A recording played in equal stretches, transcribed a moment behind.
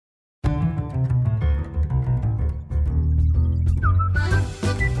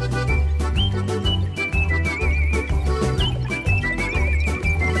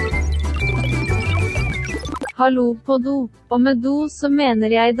Hallo på do, og med do så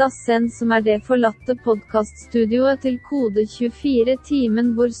mener jeg dassen som det forlatte podcaststudioet til kode 24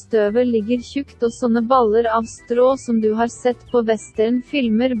 timen hvor støvet ligger tjukt og sånne baller av strå som du har sett på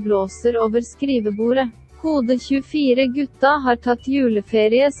western-filmer blåser over skrivebordet. Kode 24 gutta har tatt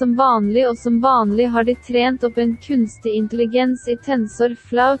juleferie som vanlig, og som vanlig har de trent opp en kunstig intelligens i tensor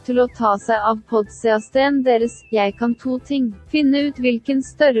flow til å ta seg av podcasten deres. Jeg kan 2 ting. Finne ut hvilken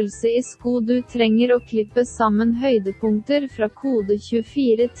størrelse i sko du trenger og klippe sammen høydepunkter fra kode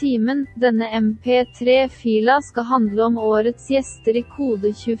 24 timen. Denne MP3-fila skal handle om årets gjester i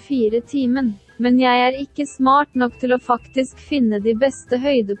kode 24 timen. Men jeg ikke smart nok til å faktisk finne de beste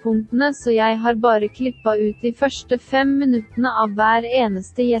høydepunktene, så jeg har bare klippet ut de første 5 minuttene av hver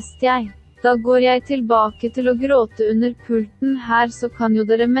eneste gjest jeg. Da går jeg tilbake til å gråte under pulten her, så kan jo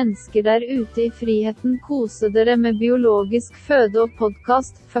dere mennesker der ute i friheten kose dere med biologisk føde og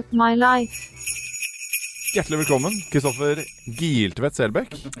podcast. Fuck my life. Hjertelig velkommen, Kristoffer Gieltvedt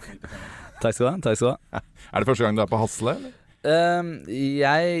Selbekk. Takk skal du ha. Det første gang du på Hasle, eller?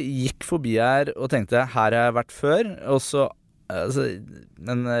 Jeg gikk forbi her og tenkte, her har jeg vært før, og så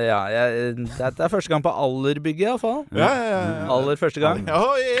men ja, det første gang på Allerbygget i hvert fall. Ja. Aller første gang.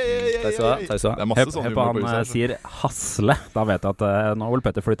 Takk skal du ha. Det masse sånne Hør på han sier Hasle. Da vet jeg at nå har vel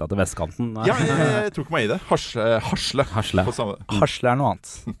Petter flyttet til vestkanten. Ja, jeg tok meg i det. Hasle. Hasle noe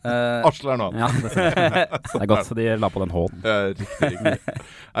annet. Hasle noe annet. Ja, det godt, så de la på den hånden. Riktig.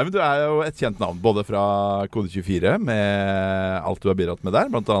 Nei, men du jo et kjent navn, både fra Kode 24, med alt du har bidratt med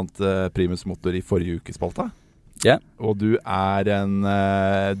der, blant annet Primus Motor i forrige ukespalta. Yeah. Og du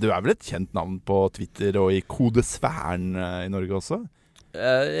du vel et kjent navn på Twitter og i kodesfæren i Norge også?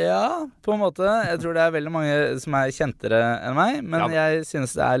 Ja, på en måte. Jeg tror det veldig mange som kjentere enn meg, men jeg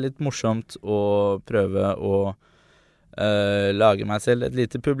synes det litt morsomt å prøve å lage meg selv et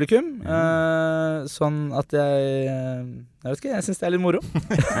lite publikum, sånn at jeg vet ikke, jeg synes det litt moro.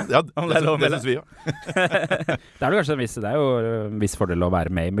 Ja, det synes vi jo. Det det jo en viss fordel å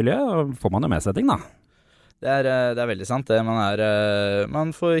være med i miljøet, og får man jo med seg ting da. Det er veldig sant det. Man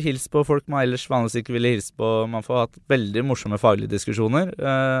får hils på folk man ellers vanligvis ikke ville hilse på. Man får hatt veldig morsomme faglige diskusjoner,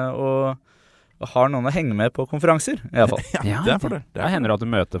 og har noen å henge med på konferanser, i hvert fall. Ja, det for det. Det hender at du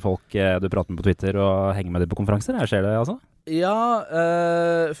møter folk du prater med på Twitter og henger med dem på konferanser. Her skjer det altså? Ja,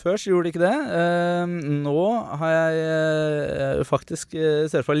 først gjorde det ikke det. Nå har jeg faktisk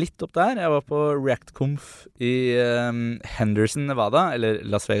surfet litt opp der. Jeg var på React-Conf i Henderson, Nevada, eller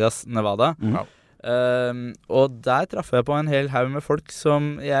Las Vegas, Nevada. Wow. Og der traff jeg på en hel haug med folk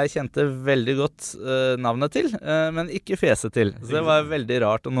som jeg kjente veldig godt navnet til, men ikke fjeset til. Så det var veldig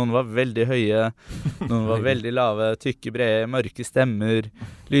rart, og noen var veldig høye, noen var veldig lave, tykke, brede, mørke stemmer,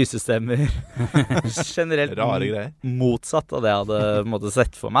 lyse stemmer. Generelt rare greier. Motsatt av det jeg hadde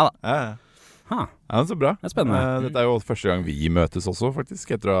sett for meg da. Ja, så bra. Det spennende. Dette jo første gang vi møtes også,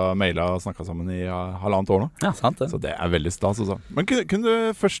 faktisk, etter å ha mailet og snakket sammen i 1,5 år nå. Ja, sant det. Så det veldig stas også. Men kunne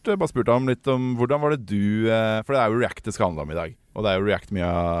du først bare spurt om litt om hvordan var det du, for det jo React det skal handle om i dag, og det jo React mye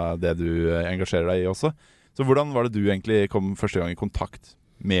av det du engasjerer deg i også. Så hvordan var det du egentlig kom første gang i kontakt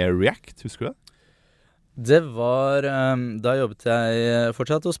med React, husker du det? Det var, da jobbet jeg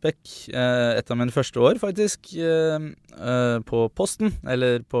fortsatt hos Beck, et av mine første år faktisk, på Posten,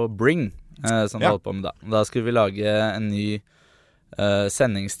 eller på Bring, som holdt på med da. Da skulle vi lage en ny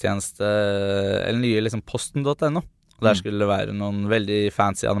sendingstjeneste, eller nye liksom posten.no. Der skulle det være noen veldig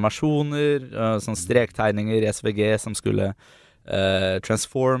fancy animasjoner, sånn strektegninger i SVG som skulle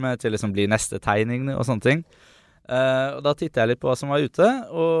transforme til liksom bli neste tegningene og sånne ting. Og da tittet jeg litt på hva som var ute,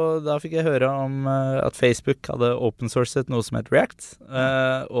 og da fikk jeg høre om at Facebook hadde open-sourcet noe som het React,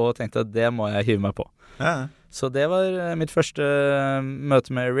 og tenkte at det må jeg hive meg på. Ja. Så det var mitt første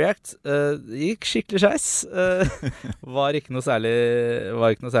møte med React. Det gikk skikkelig skeis. Var ikke noe særlig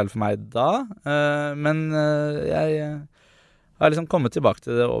for meg da, men jeg har liksom kommet tilbake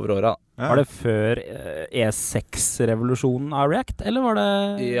til det over året. Ja. Var det før E6-revolusjonen av React, eller var det...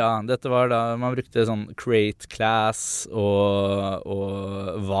 Ja, dette var da man brukte sånn create class og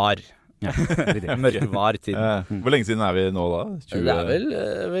var. Ja, mørk var-tid. Hvor lenge siden vi nå da? 20...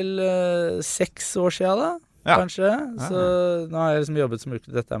 Det vel 6 år siden da, kanskje. Så nå har jeg liksom jobbet som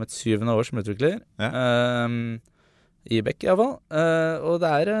utvikler. Dette mitt 7. år som utvikler. I Beck i hvert fall. Og det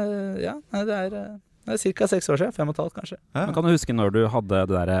er cirka 6 år siden, 5,5 kanskje. Men kan du huske når du hadde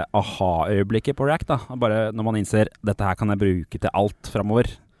det der aha-øyeblikket på React da? Bare når man innser, dette her kan jeg bruke til alt fremover.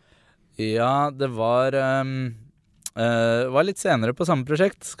 Ja, det var litt senere på samme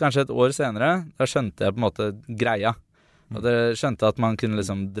prosjekt, kanskje et år senere. Da skjønte jeg på en måte greia. Og det skjønte at man kunne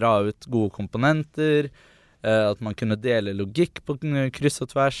liksom dra ut gode komponenter, at man kunne dele logikk på kryss og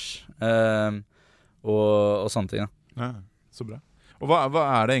tvers, og sånne ting. Ja, så bra. Og hva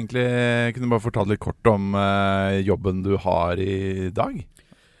det egentlig, kunne du bare fortalt litt kort om jobben du har I dag?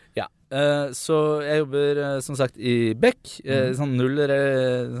 Ja, så jeg jobber som sagt I Beck, sånn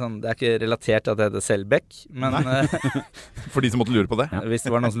sånn, det ikke relatert til at jeg heter selv Beck, men for de som måtte lure på det? Hvis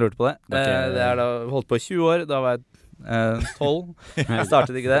det var noen som lurte på det. Det da holdt på I 20 år, da var jeg 12, jeg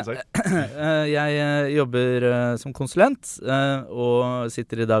startet ikke det. Jeg jobber som konsulent, og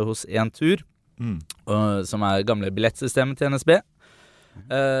sitter I dag hos Entur, som gamle billettsystemet til NSB.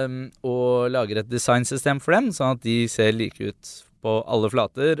 Og lager et designsystem for dem, sånn at de ser like ut på alle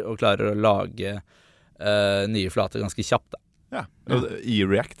flater, og klarer å lage nye flater ganske kjapt. Ja, I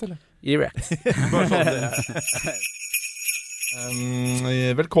React, eller? I React.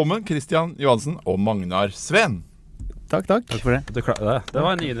 Velkommen, Kristian Johansen og Magnar Sven. Takk. Takk for det. Det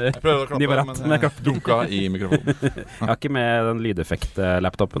var en ny variant, men jeg dunka I mikrofonen. Jeg har ikke med den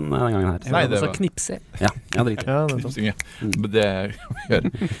lydeffekt-laptopen denne gangen her. Nei, det var knipse. Ja, drit. Knipsing, det kan vi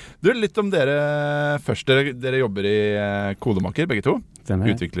gjøre. Du, litt om dere først. Dere jobber I Kodemaker, begge to.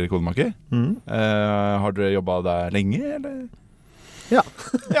 Utvikler I Kodemaker. Har dere jobbet der lenge, eller? Ja.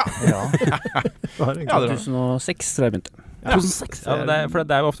 Ja, 2006 tror jeg begynte. 2006. Ja, for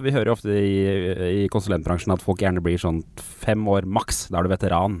det jo ofte, vi hører jo ofte I konsulentbransjen at folk gjerne blir sånn 5 år maks, da du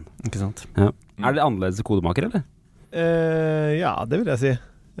veteran. Ikke sant? Ja. Det annerledes Kodemaker, eller? Ja, det vil jeg si.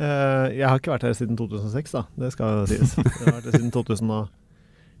 Jeg har ikke vært her siden 2006 da, det skal sies. Jeg har vært her siden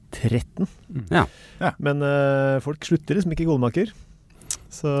 2013. Ja. Men folk slutter liksom ikke Kodemaker.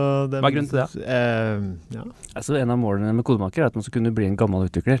 Så hva grunnen til det? Ja. Altså, en av målene med Kodemaker at man skal kunne bli en gammel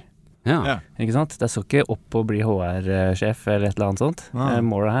utvikler. Ja. Ikke sant? Det så ikke opp å bli HR-sjef eller et eller annet sånt.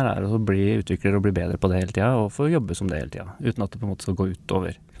 Målet her å bli utvikler og bli bedre på det hele tiden, og få jobbe som det hele tiden, uten at det på en måte skal gå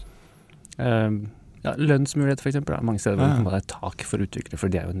utover. Lønnsmulighet for eksempel, mange steder hvor det kan være et tak for utviklere,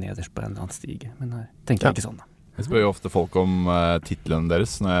 for de jo nederst på en eller annen stige. Men her tenker jeg ikke sånn da. Jeg spør jo ofte folk om titlen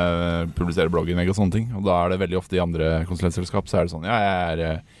deres når jeg publiserer blogginnlegg og sånne ting, og da det veldig ofte I andre konsulentselskap, så det sånn, ja,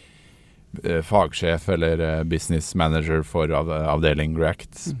 jeg fagsjef eller business manager for avdeling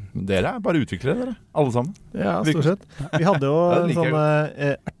React. Dere bare utviklere, dere, alle sammen. Ja, stort sett. Vi hadde jo en sånn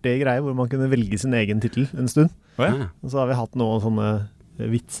artig greie hvor man kunne velge sin egen titel en stund. Og så har vi hatt noen sånne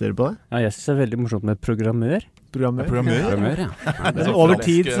vitser på det. Ja, jeg synes det veldig morsomt med programmør. Programmør, ja. Men over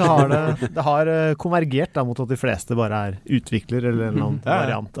tid så har det har konvergert da, mot at de fleste bare utvikler eller en eller annen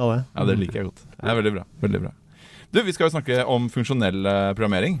variant av det. Ja, det liker jeg godt. Det veldig bra, veldig bra. Du, vi skal jo snakke om funksjonell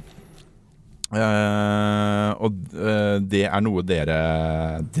programmering. Og det noe dere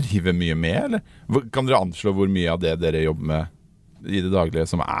driver mye med, eller? Kan dere anslå hvor mye av det dere jobber med I det daglige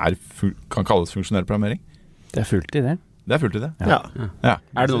som kan kalles funksjonell programmering? Det fullt I det. Det fullt I det? Ja.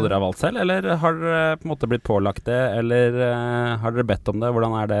 Det noe dere har valgt selv, eller har dere på en måte blitt pålagt det, eller har dere bedt om det?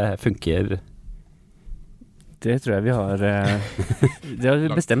 Hvordan det funker? Det tror jeg vi har det har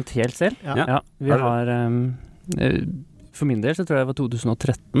vi bestemt helt selv. Ja, vi har for min del så tror jeg det var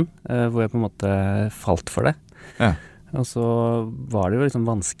 2013 hvor jeg på en måte falt for det. Ja. Og så var det jo liksom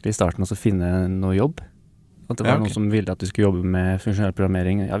vanskelig I starten å finne noe jobb. At det var noen som ville at vi skulle jobbe med funksjonell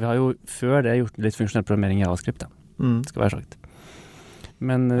programmering. Ja, vi har jo før det gjort litt funksjonell programmering I JavaScript, det skal være sagt.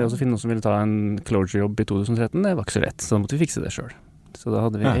 Men også finne noen som ville ta en closure-jobb I 2013, det var ikke så lett, så da måtte vi fikse det selv. Så da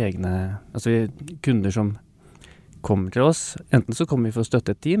hadde vi egne, altså kunder som kommer til oss, enten så kommer vi for å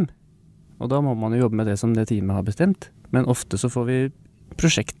støtte et team, og da må man jo jobbe med det som det teamet har bestemt. Men ofte så får vi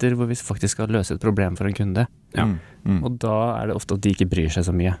prosjekter hvor vi faktisk skal løse et problem for en kunde. Ja. Og da det ofte at de ikke bryr seg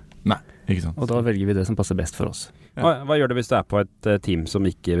så mye. Nei, ikke sant. Og da velger vi det som passer best for oss. Ja. Hva gjør du hvis du på et team som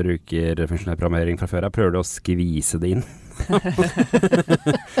ikke bruker funksjonell programmering fra før? Prøver du å skvise det inn?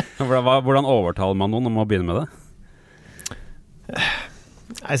 Hvordan overtaler man noen om å begynne med det?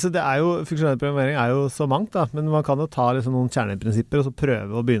 Altså det jo, funksjonell programmering jo så mangt da, men man kan jo ta liksom noen kjerneprinsipper og så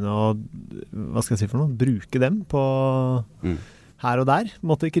prøve å begynne å, hva skal jeg si for noe, bruke dem på her og der.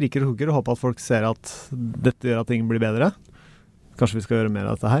 Måtte ikke riker og hugger og håpe at folk ser at dette gjør at ting blir bedre. Kanskje vi skal gjøre mer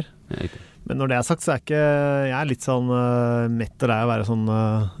av dette her. Men når det sagt så ikke, jeg litt sånn mett av det å være sånn,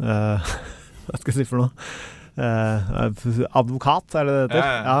 hva skal jeg si for noe? Advokat, det det heter?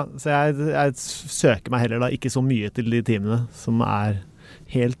 Ja, så jeg søker meg heller da ikke så mye til de timene som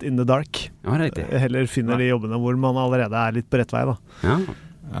helt in the dark. Ja, riktig. Heller finner de jobbene hvor man allerede litt på rett vei da. Ja.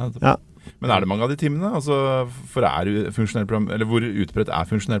 Men det mange av de timene? Altså, for eller hvor utbredt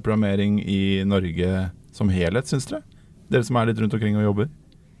funksjonell programmering I Norge som helhet, synes dere? Dere som litt rundt omkring og jobber?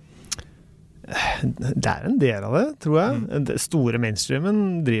 Det en del av det, tror jeg. Den store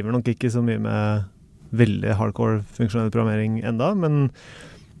mainstreamen driver nok ikke så mye med veldig hardcore funksjonell programmering enda, men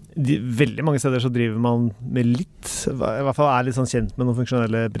Veldig mange steder så driver man med litt, i hvert fall litt sånn kjent med noen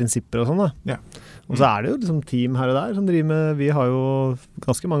funksjonelle prinsipper og sånn da. Ja. Og så det jo liksom team her og der som driver med, vi har jo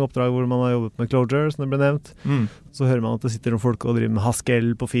ganske mange oppdrag hvor man har jobbet med Clojure, som det ble nevnt. Så hører man at det sitter noen folk og driver med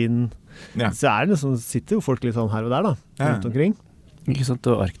Haskell på Finn. Ja. Så det liksom, sitter jo folk litt sånn her og der da, rundt omkring. Ikke sant,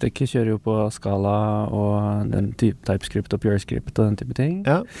 og Arctic kjører jo på Scala og den type TypeScript og PureScript og den type ting.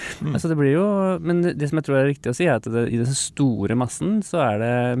 Ja. Altså det blir jo, men det som jeg tror riktig å si at i den store massen så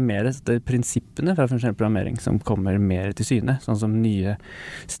det mer det prinsippene fra funksjonell programmering som kommer mer til syne, sånn som nye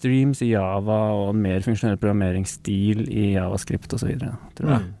streams i Java og mer funksjonell programmeringsstil i JavaScript og så videre. Tror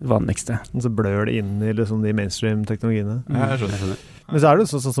jeg det vanligste. Og så blør det inn i liksom de mainstream-teknologiene. Ja, jeg skjønner. Men så det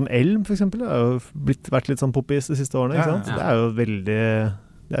jo sånn som Elm for eksempel, det har jo vært litt sånn poppis de siste årene, ikke sant? Det jo veldig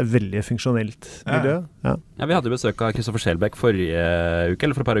veldig funksjonelt miljø. Ja, vi hadde jo besøk av Kristoffer Schjelbæk forrige uke,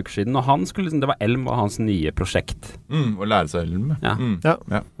 eller for et par uker siden, og han skulle, det var Elm og hans nye prosjekt. Å lære seg Elm. Ja.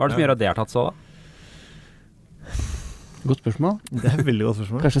 Hva det som gjør at det har tatt så da? Godt spørsmål. Det et veldig godt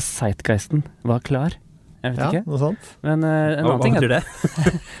spørsmål. Kanskje Zeitgeisten var klar? Jeg vet ikke. Ja, noe sånt. Men en annen ting... Hva betyr det?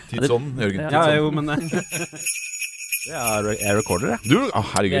 Tidsånd, Jørgen. Ja, jo, men... Jeg recorder, jeg.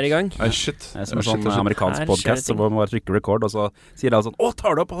 Herregud. Vi i gang. Shit. Jeg som en sånn amerikansk podcast, så må man bare trykke record, og så sier alle sånn,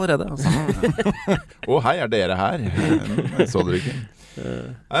 tar du opp allerede? Hei, dere her? Så dere ikke.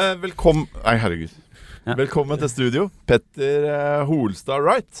 Velkommen... herregud. Velkommen til studio. Petter Holstad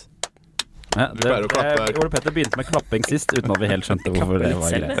Wright. Ja, Ole Petter begynte med klapping sist, uten at vi helt skjønte hvorfor det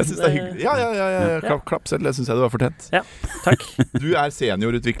var greit. Jeg synes det hyggelig. Ja. Klapp selv, det synes jeg du var fortjent. Ja, takk. Du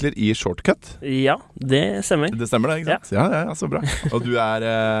seniorutvikler i Shortcut. Ja, det stemmer. Det stemmer det, ikke sant? Ja, så bra. Og du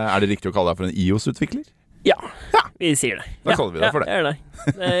det riktig å kalle deg for en iOS-utvikler? Ja, vi sier det. Da kaller vi deg for det. Ja, jeg det.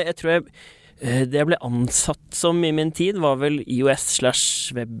 Jeg tror det jeg ble ansatt som i min tid var vel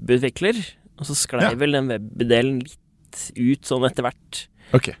iOS/webutvikler, og så sklei vel den webdelen litt ut sånn etter hvert.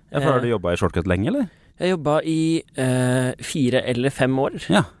 Ok. Har du jobbet i Shortcut lenge, eller? Jeg jobbet i 4 eller 5 år.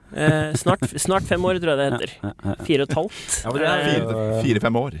 Ja. Snart 5 år, tror jeg det heter. 4,5. Ja,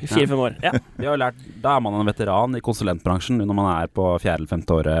 4-5 år. 4-5 år, ja. Vi har lært, da man en veteran i konsulentbransjen når man på 4. eller 5.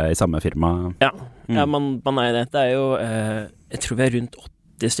 året i samme firma. Ja, man det. Det jo, jeg tror vi rundt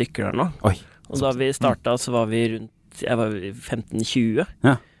 80 stykker der nå. Oi. Og da vi startet, så var vi rundt, jeg var 15-20.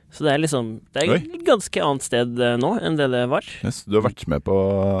 Ja. Så det liksom, det et ganske annet sed nå enn det var. Yes, du har vært med på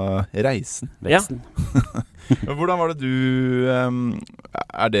reisen. Veksten. Ja. Hvordan var det du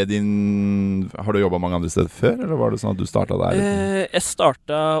det har du jobbet mange andre steder før, eller var det sånn at du startet der? Jeg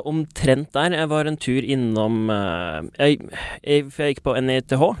startet omtrent der. Jeg var en tur innom jeg gikk på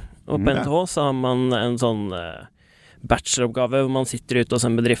NITH, og på NITH så har man en sånn bacheloroppgave hvor man sitter ute hos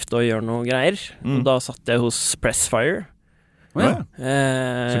en bedrift og gjør noe greier. Og da satt jeg hos Pressfire.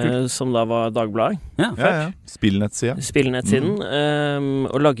 Som da var Dagbladet. Ja. Spillnettsiden.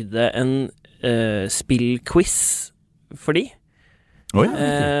 Og lagde en spillquiz for de. Hvor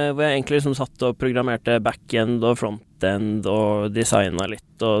jeg egentlig liksom satt og programmerte backend og frontend og designet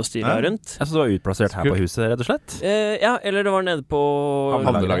litt og styret rundt. Så du var utplassert her på huset, rett og slett? Ja, eller det var nede på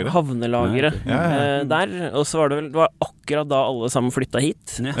havnelageret der. Og så var det var akkurat da alle sammen flyttet hit.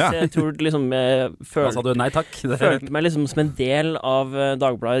 Så jeg tror liksom da sa du nei takk. Følte meg liksom som en del av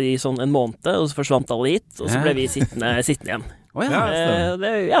Dagbladet i sånn en måned, og så forsvant alle hit, og så ble vi sittende igjen. Det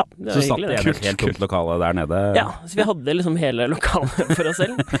så satt det et helt tomt lokale der nede. Ja, så vi hadde liksom hele lokalet for oss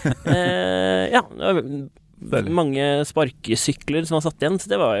selv. Det var mange sparkesykler som var satt igjen, så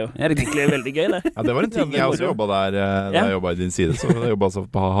det var jo egentlig veldig gøy det. Ja, det var en ting jeg også jobbet der da jeg jobbet i din side, så jeg jobbet altså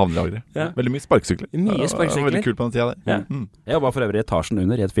på havnelageret. Veldig mye sparkesykler. Det var veldig kult på den tiden der. Jeg jobbet for øvrig i etasjen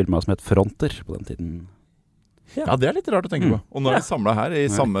under i et firma som het Fronter på den tiden. Ja, det litt rart å tenke på. Og nå vi samlet her i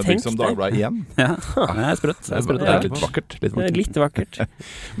samme bygg som Dagbladet igjen. Ja, det sprøtt. Det litt vakkert. Litt vakkert.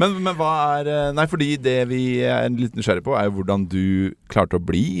 Men hva nei, fordi det vi litt nysgjerrig på jo hvordan du klarte å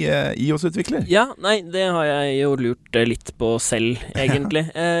bli iOS-utvikler. Ja, nei, det har jeg jo lurt litt på selv,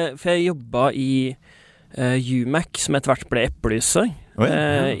 egentlig. For jeg jobbet i UMac, som etter hvert ble Eppelyset,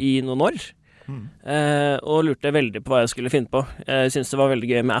 i noen år. Og lurte veldig på hva jeg skulle finne på. Jeg syntes det var veldig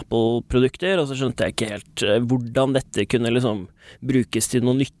gøy med Apple-produkter, og så skjønte jeg ikke helt hvordan dette kunne liksom brukes til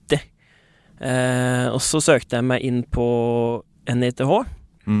noe nyttig. Og så søkte jeg meg inn på NITH.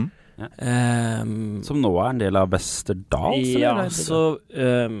 Som nå en del av Westerdals? Ja, så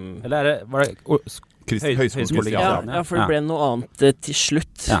eller var det Høyskolen? Ja, for det ble noe annet til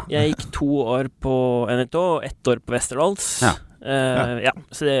slutt. Jeg gikk 2 år på NITH og 1 år på Westerdals.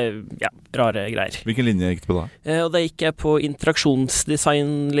 Så det rare greier. Hvilken linje gikk du på da? Og da gikk jeg på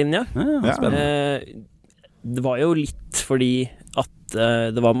interaksjonsdesign-linja. Det var jo litt fordi at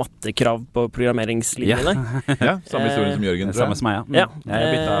det var mattekrav på programmeringslinjene. Ja, samme historie som Jørgen. Samme som meg, ja.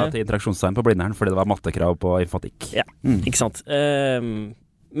 Jeg bytta til interaksjonsdesign på Blindern fordi det var mattekrav på informatikk. Ja, ikke sant.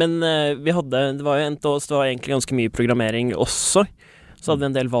 Men vi hadde, det var jo en til oss, det var egentlig ganske mye programmering også. Så hadde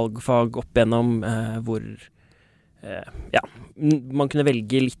vi en del valgfag opp igjennom hvor man kunne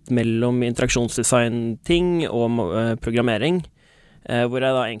velge litt mellom interaksjonsdesign-ting og programmering. Hvor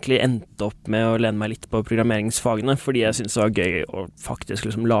jeg da egentlig endte opp med å lene meg litt på programmeringsfagene, fordi jeg synes det var gøy å faktisk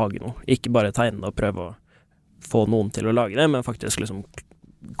liksom lage noe. Ikke bare tegne og prøve å få noen til å lage det, men faktisk liksom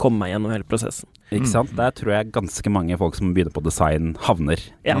komme meg gjennom hele prosessen. Ikke sant? Der tror jeg ganske mange folk som begynner på design havner.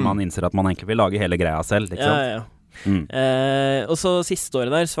 Når man innser at man egentlig vil lage hele greia selv, ikke sant? Og så siste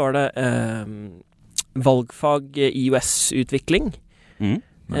året der så var det valgfag iOS-utvikling.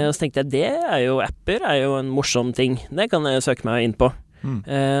 Så tenkte jeg, det er jo apper, er jo en morsom ting. Det kan jeg søke meg inn på.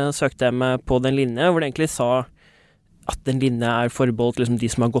 Søkte jeg meg på den linja, hvor det egentlig sa at den linja er forbeholdt liksom de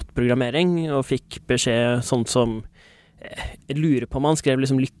som har gått programmering, og fikk beskjed sånn som jeg lurer på om han skrev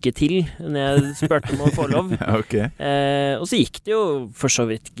liksom lykke til når jeg spurte om å få lov. Og så gikk det jo for så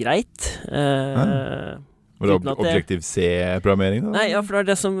vidt greit. Var det objektiv C-programmering da? Nei, ja, for det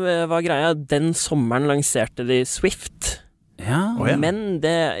var det som var greia. Den sommeren lanserte de Swift. Men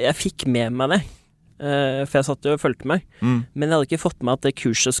jeg fikk med meg det, for jeg satt jo og fulgte meg. Men jeg hadde ikke fått med at det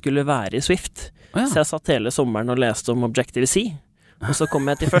kurset skulle være i Swift. Så jeg satt hele sommeren og leste om Objective-C. Og så kom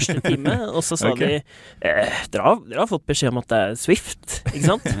jeg til første time, og så sa de dere har fått beskjed om at det er Swift, ikke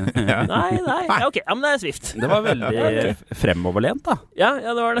sant? Nei, ok, ja, men det er Swift. Det var veldig fremoverlent da. Ja,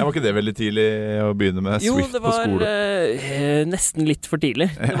 det var det. Var ikke det veldig tidlig å begynne med Swift på skole? Jo, det var nesten litt for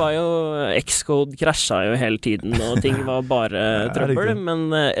tidlig. Det var jo, Xcode krasja jo hele tiden, og ting var bare trøbbel, men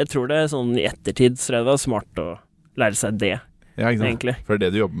jeg tror det sånn i ettertid så det var smart å lære seg det. Ja, ikke sant? Egentlig. For det er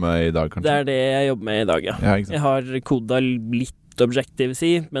det du jobber med i dag, kanskje? Det er det jeg jobber med i dag, ja. Jeg har koda litt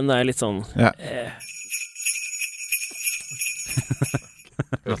Objective-C, men det er litt sånn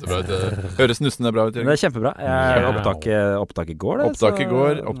Høres nussende bra ut, Jørgen. Det er kjempebra. Opptak i går, det. Opptak i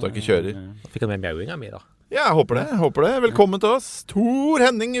går, opptaket kjører. Fikk han med mjauinga mi, da? Ja, jeg håper det. Velkommen til oss, Tor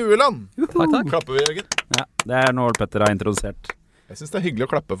Henning Ueland. Takk. Klapper vi, Jørgen? Ja, det er noe Petter har introdusert. Jeg synes det er hyggelig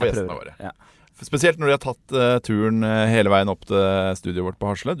å klappe for gjestene våre. Spesielt når de har tatt turen hele veien opp til studioet vårt på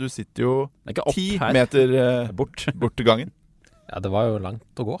Hasle. Du sitter jo 10 meter bort til gangen. Ja, det var jo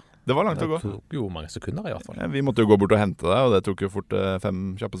langt å gå. Det var langt å gå. Det tok jo mange sekunder i hvert fall. Ja, vi måtte jo gå bort og hente deg, og det tok jo fort 5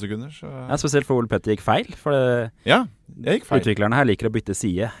 kjappe sekunder. Så. Ja, spesielt for Ole Petter gikk feil, for jeg gikk feil. Utviklerne her liker å bytte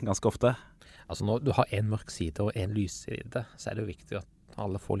side ganske ofte. Altså når du har en mørk side og en lys side, så er det jo viktig at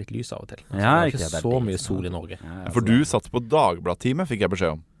alle får litt lys av og til. Altså, det er ikke så mye sol i Norge. Ja, for du satt på dagbladtime, fikk jeg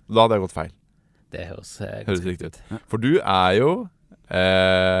beskjed om. Da hadde jeg gått feil. Det høres riktig ut. For du er jo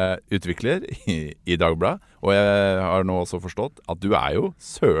utvikler i Dagbladet, og jeg har nå også forstått at du er jo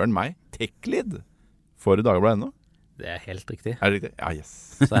søren meg tech-lead for Dagbladet ennå. Det er helt riktig. Er det riktig? Ja, yes.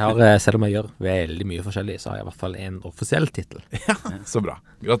 Så jeg har, selv om jeg gjør veldig mye forskjellig, så har jeg i hvert fall en offisiell titel. Ja, så bra.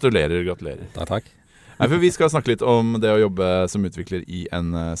 Gratulerer. Takk. Nei, for vi skal snakke litt om det å jobbe som utvikler i en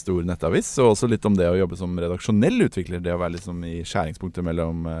stor nettavis, og også litt om det å jobbe som redaksjonell utvikler, det å være liksom i skjæringspunktet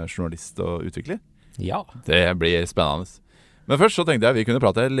mellom journalist og utvikler. Ja. Det blir spennende. Men først så tenkte jeg vi kunne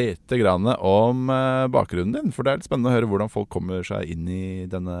prate litt grann om bakgrunnen din, for det er litt spennende å høre hvordan folk kommer seg inn i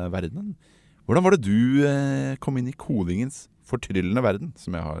denne verdenen. Hvordan var det du kom inn i kodingens fortryllende verden,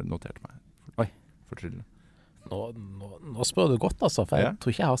 som jeg har notert meg? Oi, fortryllende. Nå spør du godt, altså, for jeg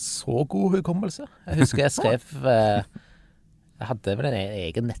tror ikke jeg har så god hukommelse. Jeg husker jeg skrev jeg hadde vel en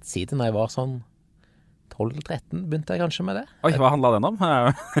egen nettside når jeg var sånn 12-13, begynte jeg kanskje med det. Oi, hva handlet den om?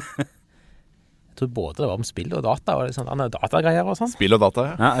 Jeg tror både det var om spill og data, og sånn datagreier og sånn. Spill og data,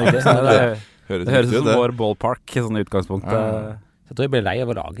 ja. Det høres ut som vår ballpark i sånn utgangspunkt. Så jeg tror jeg ble lei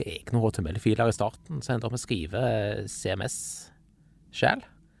av å lage egne HTML-filer i starten, så jeg endte opp med å skrive CMS selv.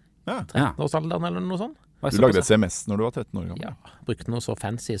 13-årsalderen eller noe sånt. Du lagde et CMS når du var 13 år gammel? Ja, brukte noe så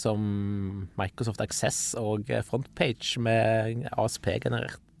fancy som Microsoft Access og frontpage med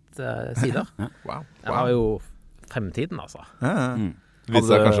ASP-generert sider. Wow. Det var jo fremtiden, altså.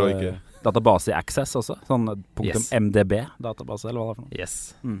 Visste jeg kanskje ikke... Database i Access også, sånn .mdb-database, eller hva det er for noe? Yes.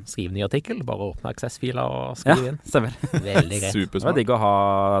 Skriv ny artikkel, bare åpne Access-filer og skrive inn. Ja, stemmer. Veldig greit. Supersmart. Det var digg å ha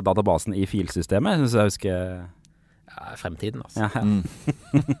databasen i filsystemet, synes jeg husker. Ja, fremtiden, altså.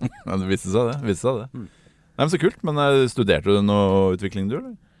 Ja, det viste seg det. Nei, men så kult, men studerte du noe utvikling du,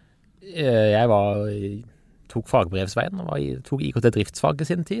 eller? Jeg tok fagbrevsveien, og tok IKT-driftsfag i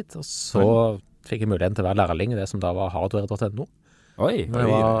sin tid, og så fikk jeg muligheten til å være lærling i det som da var hardware.no. Oi.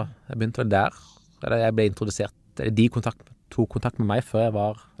 Jeg begynte vel der, eller jeg ble introdusert, de tok kontakt med meg før jeg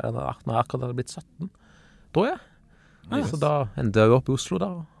var, når jeg akkurat hadde blitt 17, tror jeg. Så da endte jeg opp I Oslo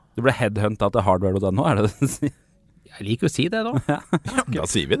da. Du ble headhunta til hardware.no, det du sier? Jeg liker å si det da. Da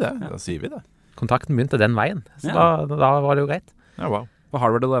sier vi det. Kontakten begynte den veien, så da var det jo greit. Ja, wow. På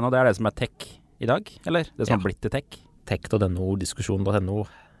hardware.no, det det som tech I dag, eller? Det som har blitt til tech? Tech.no, diskusjon.no,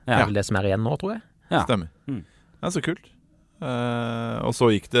 det vel det som igjen nå, tror jeg. Ja. Stemmer. Ja, så kult. Og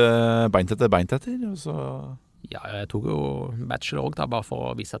så gikk det beint etter, og så... Ja, jeg tok jo bachelor også da, bare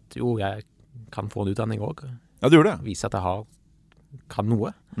for å vise at jo, jeg kan få en utdanning også. Ja, du gjorde det? Vise at jeg kan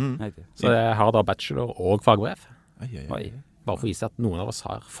noe. Så jeg har da bachelor og fagbrev. Bare for å vise at noen av oss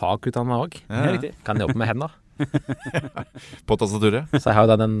har fagutdannet også. Kan jobbe med hender. På tastaturet. Så jeg har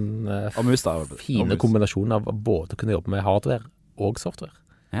da den fine kombinasjonen av både å kunne jobbe med hardware og software.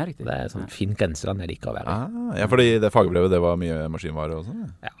 Ja, riktig. Det en sånn fin grenseland jeg liker å være I. Ja, fordi det fagbrevet, det var mye maskinvare og sånn.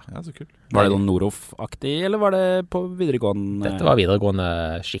 Ja, så kult. Var det noen Noroff-aktig, eller var det på videregående? Dette var videregående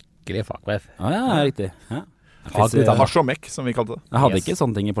skikkelig fagbrev. Ja, riktig. Ja. Hasj og mekk, som vi kalte det. Jeg hadde ikke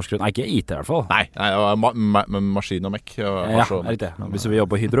sånne ting I Porsgrunn. Nei, ikke IT I hvert fall. Nei, maskin og mekk. Ja, riktig. Hvis vi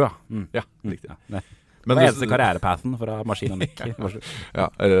jobber på Hydro, Ja, riktig. Men det var eneste karrierepathen fra maskin og mekk.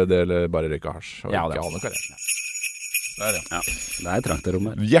 Ja, eller bare røyke hasj. Ja, det ikke ha noe karriere. Der, ja. Det trakk det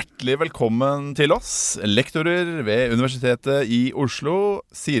rommet. Hjertelig velkommen til oss, lektorer ved Universitetet I Oslo,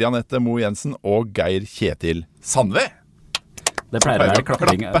 Siri Anette Moe Jensen og Geir Kjetil Sandve. Det pleier å være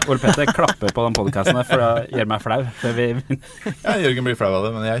klapping. Ole Petter klapper på den podcasten for å gjøre meg flau. Ja, Jørgen blir flau av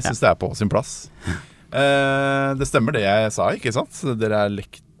det, men jeg synes det på sin plass. Det stemmer det jeg sa, ikke sant? Dere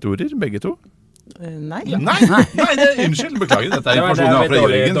lektorer, begge to? Nei, unnskyld, beklager. Dette informasjonen jeg har fra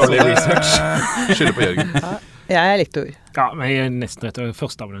Jørgen. Dårlig research. Skylder på Jørgen. Jeg lektor. Ja, men jeg nesten rett over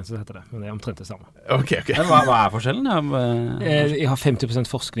førsteamanuensis heter det, men det omtrent det samme. Ok. Hva forskjellen? Jeg har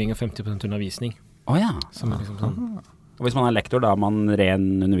 50% forskning og 50% undervisning. Ja. Som liksom sånn. Og hvis man lektor, da har man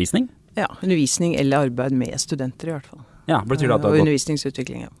ren undervisning? Ja, undervisning eller arbeid med studenter I hvert fall. Ja, betyr det at du har og gått...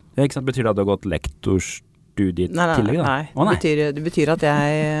 undervisningsutvikling, ja. Ja, ikke sant? Betyr det at du har gått lektorstudiet tillegg, da? Nei. Det betyr at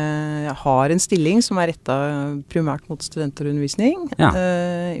jeg har en stilling som rettet primært mot studenter og undervisning,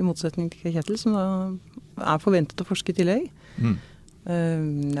 I motsetning til Kjetil, som da forventet å forske I tillegg.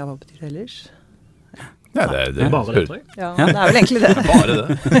 Ja, hva betyr det ellers? Ja, det bare det, tror jeg. Ja, det vel egentlig det. Bare det.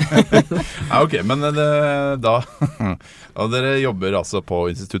 Ja, ok, men da dere jobber altså på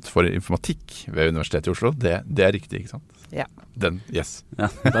Institutt for informatikk ved Universitetet I Oslo. Det riktig, ikke sant? Ja. Yes.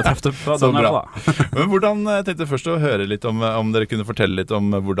 Ja, da traff du på den bra. Men hvordan, jeg tenkte først å høre litt om dere kunne fortelle litt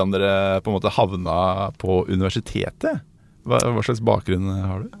om hvordan dere på en måte havna på universitetet. Hva slags bakgrunn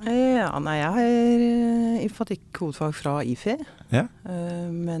har du? Ja, nei, jeg har informatikk-hovedfag fra IFE. Ja.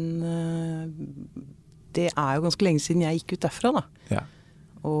 Men det jo ganske lenge siden jeg gikk ut derfra, da. Ja.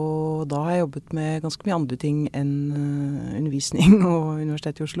 Og da har jeg jobbet med ganske mye andre ting enn undervisning og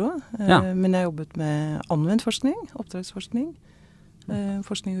Universitetet I Oslo. Men jeg har jobbet med anvendt forskning, oppdragsforskning,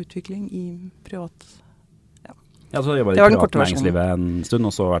 forskning og utvikling I privat. Ja, så jobbet I privat næringslivet en stund,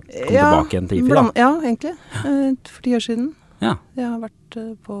 og så kom tilbake igjen til IFI, da? Ja, egentlig. For 10 år siden. Ja. Jeg har vært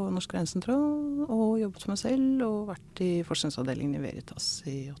på Norsk Regnsentral og jobbet for meg selv, og vært I forskningsavdelingen I Veritas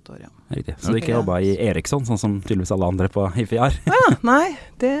I 8 år, ja. Riktig. Så du ikke jobbet I Eriksson, sånn som tydeligvis alle andre på IFI har? Nei,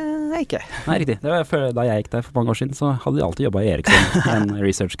 det jeg ikke. Nei, riktig. Det var før, da jeg gikk der for mange år siden, så hadde de alltid jobbet I Eriksson, en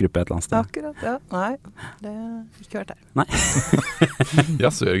researchgruppe et eller annet sted. Akkurat, ja. Nei, det har ikke vært der. Nei.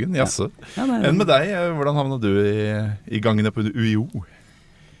 Jaså, Jørgen, jaså. Enn med deg, hvordan havnet du I gangene på UiO?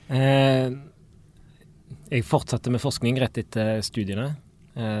 Jeg fortsatte med forskning rett etter studiene.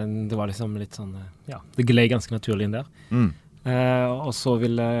 Det var liksom litt sånn, det gled ganske naturlig inn der. Og så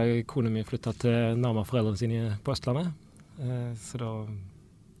ville kone min flytte til nærmere foreldrene sine på Østlandet. Så da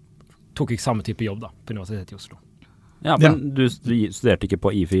tok jeg samme type jobb da, på Universitetet I Oslo. Ja, men du studerte ikke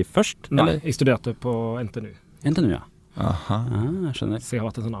på IFI først? Nei, jeg studerte på NTNU. NTNU, ja. Aha. Jeg skjønner. Så jeg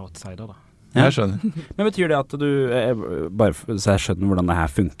har vært en sånn outsider da. Ja, jeg skjønner. Men betyr det at du, bare så jeg skjønner hvordan det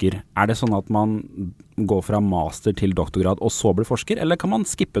her funker, det sånn at man går fra master til doktorgrad og så blir forsker, eller kan man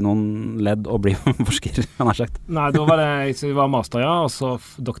skippe noen ledd og bli forsker, han har sagt? Nei, da var det var master, ja, og så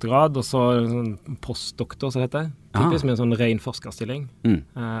doktorgrad, og så sånn postdoktor, så det heter. Typisk med en sånn ren forskerstilling.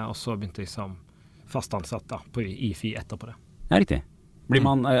 Og så begynte jeg som fastansatt da, på IFI etterpå det. Ja, riktig. Blir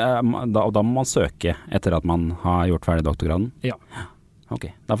man, da må man søke etter at man har gjort ferdig doktorgraden? Ja. Ok,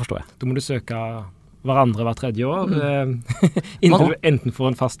 da forstår jeg. Da må du søke hverandre hver 3. år, enten får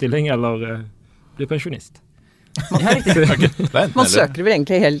en fast stilling eller blir pensjonist. Ja, riktig. Man søker vel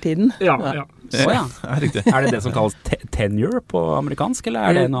egentlig hele tiden. Ja. Ja, riktig. Det som kalles tenure på amerikansk,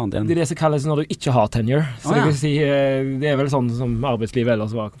 eller det noe annet igjen? Det det som kalles når du ikke har tenure. Så det vil si, det vel sånn som arbeidslivet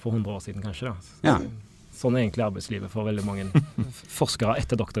ellers var for 100 år siden kanskje da. Ja. Sånn egentlig arbeidslivet for veldig mange forskere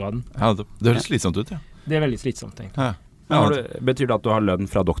etter doktorgraden. Ja, det høres slitsomt ut, ja. Det er veldig slitsomt, egentlig. Betyr det at du har lønn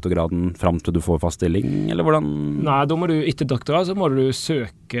fra doktorgraden fram til du får fast stilling, eller hvordan? Nei, da må du etter doktorgrad så må du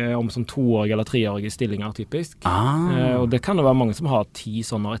søke om sånn 2-årige eller 3-årige stillinger, typisk. Og det kan jo være mange som har 10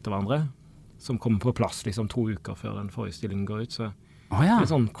 sånne etter hverandre, som kommer på plass liksom 2 uker før den forrige stillingen går ut, så det er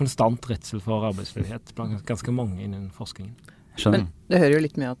sånn konstant redsel for arbeidsledighet blant ganske mange innen forskningen. Men det hører jo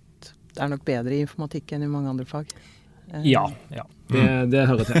litt med at det er nok bedre i informatikk enn i mange andre fag. Ja, det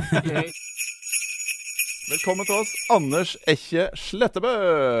hører til. Velkommen til oss, Anders Ekke Slettebø.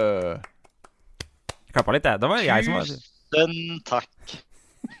 Klappa litt, det var jeg som var... Tusen takk.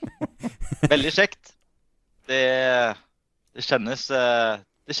 Veldig kjekt. Det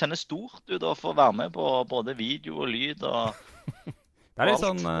kjennes stort ut å få være med på både video og lyd og... Det er litt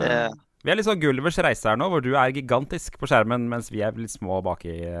sånn... Vi er litt sånn Gullivers reise her nå, hvor du er gigantisk på skjermen, mens vi er litt små bak på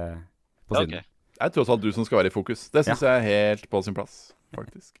siden. Okay. Det er tross alt du som skal være i fokus. Det synes jeg er helt på sin plass,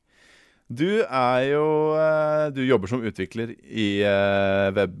 faktisk. Du du jobber som utvikler i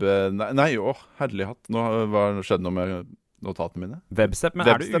web... Nei, herlig hatt. Nå skjedde noe med notatene mine. Webstep, men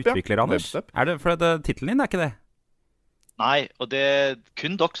er du utvikler, Anders? Webstep. Er det, for titlen din er ikke det? Nei, og det er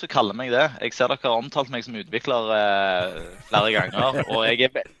kun dere som kaller meg det. Jeg ser dere har omtalt meg som utvikler flere ganger, og jeg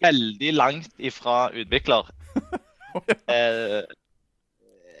er veldig langt ifra utvikler.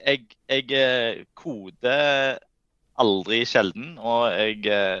 Jeg koder aldri sjelden, og jeg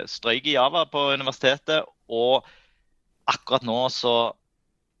strøyk i Java på universitetet, og akkurat nå så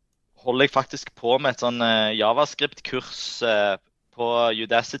holder jeg faktisk på med et sånn JavaScript-kurs på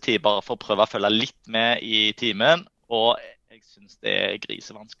Udacity, bare for å prøve å følge litt med i timen, og jeg synes det er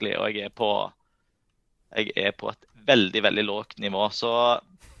grisevanskelig, og jeg er på et veldig, veldig lågt nivå, så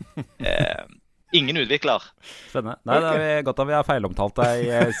ingen utvikler. Spennende. Nei, det er godt at vi har feilomtalt deg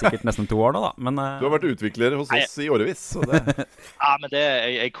i sikkert nesten 2 år nå, da. Men, du har vært utvikler hos oss i årevis. Så det... Ja, men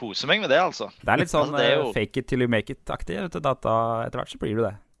jeg koser meg med det, altså. Det er litt sånn fake it till you make it-aktig. Etter hvert så blir du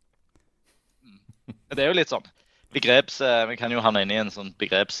det. Det er jo litt sånn. Vi kan jo havne inn i en sånn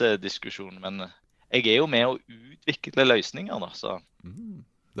begrepsdiskusjon, men jeg er jo med å utvikle løsninger, da, så...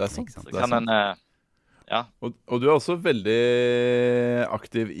 Det er sant. Så kan en... Ja. Og du er også veldig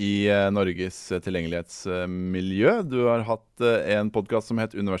aktiv i Norges tilgjengelighetsmiljø. Du har hatt en podcast som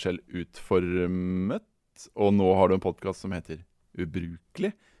het Universell Utformet, og nå har du en podcast som heter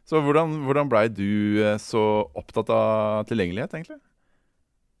Ubrukelig. Så hvordan ble du så opptatt av tilgjengelighet, egentlig?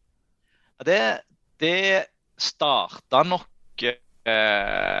 Det startet nok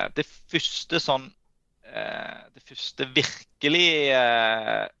det første sånn det første virkelig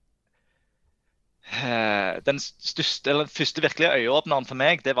den første virkelige øyeåpneren for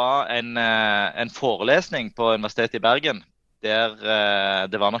meg, det var en forelesning på Universitetet i Bergen, der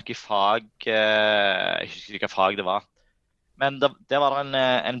det var nok i fag, jeg husker ikke hva fag det var, men der var det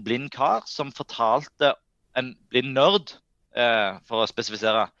en blind kar som fortalte, en blind nørd, for å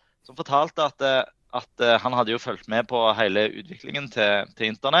spesifisere, som fortalte at han hadde jo fulgt med på hele utviklingen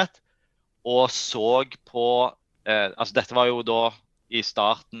til internett, og så på, altså dette var jo da i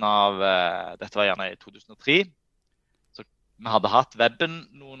starten av, dette var gjerne i 2003, så vi hadde hatt webben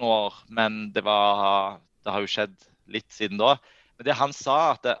noen år, men det har jo skjedd litt siden da. Men det han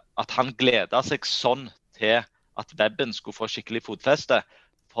sa, at han gledet seg sånn til at webben skulle få skikkelig fotfeste,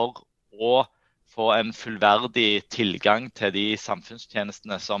 for å få en fullverdig tilgang til de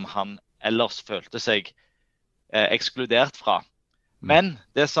samfunnstjenestene som han ellers følte seg ekskludert fra. Men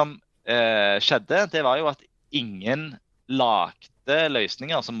det som skjedde, det var jo at ingen lagde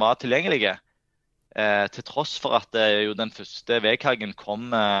løsninger som var tilgjengelige, til tross for at jo den første VKG-en kom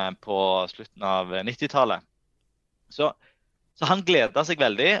på slutten av 90-tallet. Så han gledet seg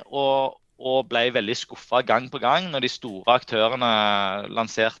veldig, og ble veldig skuffet gang på gang når de store aktørene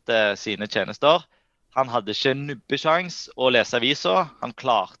lanserte sine tjenester. Han hadde ikke nubbesjans å lese aviser, han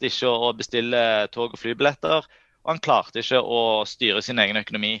klarte ikke å bestille tog- og flybilletter, og han klarte ikke å styre sin egen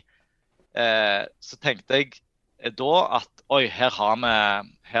økonomi. Så tenkte jeg da at oi, her har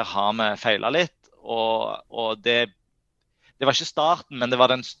vi feilet litt, og det var ikke starten, men det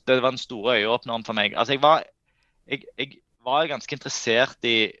var den store øyeåpneren for meg. Altså jeg var ganske interessert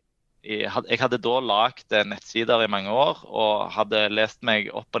jeg hadde da lagt nettsider i mange år, og hadde lest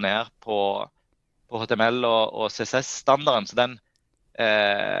meg opp og ned på HTML og CSS-standarden, så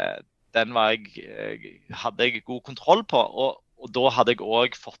den hadde jeg god kontroll på, og da hadde jeg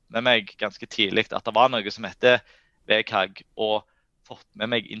også fått med meg ganske tidlig at det var noe som heter VKG, og fått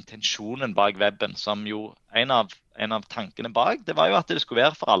med meg intensjonen bak webben, som jo en av tankene bak, det var jo at det skulle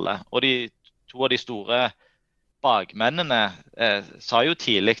være for alle. Og to av de store bakmennene sa jo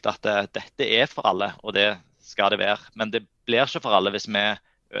tidlig at dette er for alle, og det skal det være. Men det blir ikke for alle hvis vi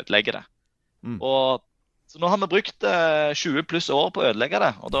ødelegger det. Og Så nå har vi brukt 20 pluss år på å ødelegge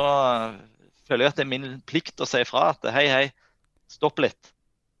det, og da føler jeg at det er min plikt å si ifra at hei, stopp litt.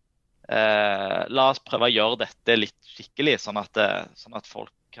 La oss prøve å gjøre dette litt skikkelig, sånn at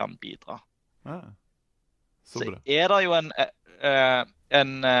folk kan bidra. Så er det jo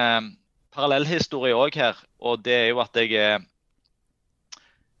en parallellhistorie også her, og det er jo at jeg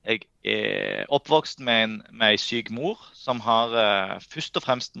er oppvokst med en syk mor som har først og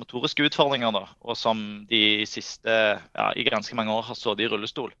fremst motoriske utfordringer da, og som de siste, i ganske mange år har sittet i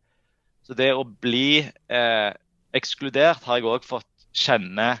rullestol. Så det å bli ekskludert har jeg også fått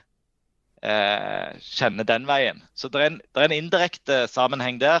kjenne den veien. Så det er en indirekte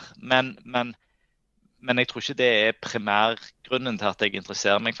sammenheng der, men jeg tror ikke det er primærgrunnen til at jeg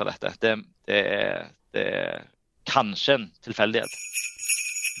interesserer meg for dette. Det er kanskje en tilfeldighet.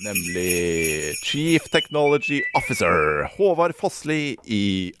 Nemlig Chief Technology Officer Håvard Fossli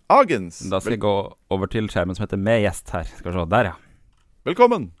i Agens. Da skal jeg gå over til skjermen som heter med gjest her. Skal vi se, der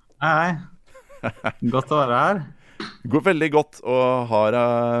Velkommen. Hei. Godt å være her. Går veldig godt å ha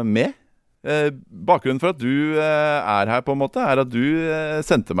deg med. Bakgrunnen for at du er her på en måte, er at du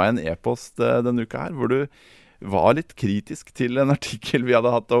sendte meg en e-post denne uka her, hvor du var litt kritisk til en artikkel vi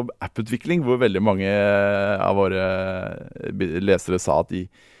hadde hatt om apputvikling, hvor veldig mange av våre lesere sa at de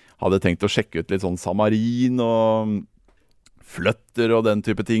hadde tenkt å sjekke ut litt sånn Xamarin og Flutter og den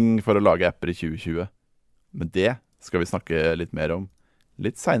type ting for å lage apper i 2020. Men det skal vi snakke litt mer om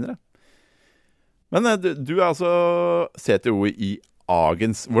litt senere. Men du er altså CTO i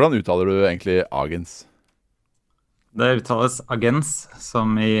Agens. Hvordan uttaler du egentlig Agens? Det uttales agens,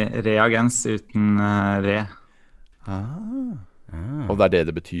 som i reagens uten re. Og det er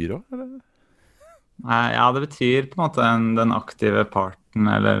det betyr også, eller? Ja, det betyr på en måte den aktive parten,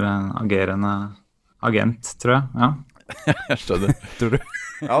 eller en agerende agent, tror jeg. Ja. Jeg skjønner. Tror du?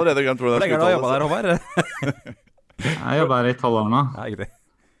 Jeg har allerede glemt hvordan det skal uttales. Hvor lenge har du jobbet der, Håvard? Jeg jobber her i 12 år nå.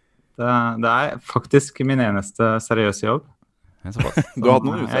 Det er faktisk min eneste seriøse jobb. Du har hatt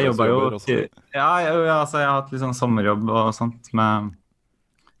noen useriøse jobber også? Ja, altså, jeg har hatt litt sånn sommerjobb og sånt med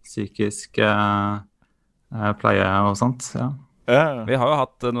psykisk pleie og sånt, ja. Vi har jo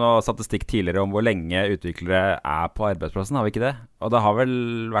hatt noe statistikk tidligere om hvor lenge utviklere er på arbeidsplassen, har vi ikke det? Og det har vel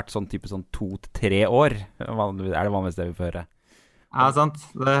vært sånn type 2-3 år, er det vanligvis det vi får høre? Ja, sant.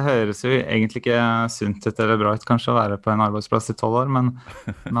 Det høres jo egentlig ikke sunt ut eller bra ut kanskje å være på en arbeidsplass i 12 år, men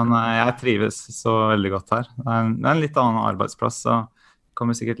jeg trives så veldig godt her. Det er en litt annen arbeidsplass, så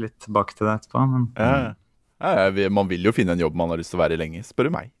kommer sikkert litt tilbake til det etterpå. Men... man vil jo finne en jobb man har lyst til å være i lenge,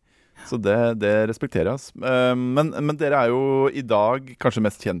 spør du meg. Så det respekterer jeg. Men dere er jo i dag kanskje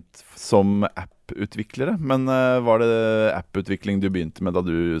mest kjent som app-utviklere. Men var det app-utvikling du begynte med da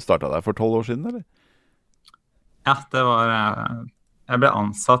du startet der for 12 år siden, eller? Ja, det var... Jeg ble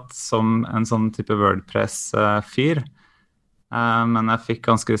ansatt som en sånn type WordPress-fyr. Men jeg fikk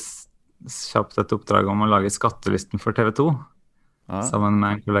ganske kjapt et oppdrag om å lage skattelisten for TV 2. Sammen med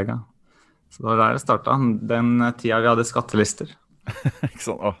en kollega. Så det var der det startet. Den tida vi hadde skattelister. Ikke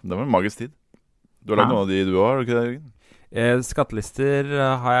sant? Det var en magisk tid. Du har lagd noen av de du har, har du ikke det, Jørgen? Skattelister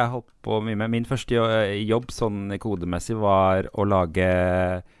har jeg holdt på mye med. Min første jobb sånn kodemessig var å lage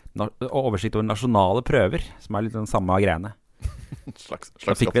oversikt over nasjonale prøver, som er litt den samme greiene.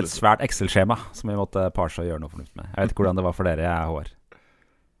 Da fikk vi et svært Excel-skjema som vi måtte parse og gjøre noe fornuft med. Jeg vet ikke hvordan det var for dere, jeg Håvard.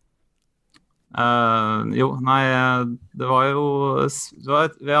 Det var jo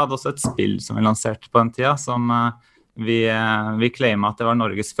vi hadde også et spill som vi lanserte på den tida, som vi claimet at det var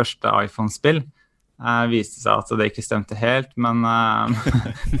Norges første iPhone-spill. Viste seg at det ikke stemte helt, men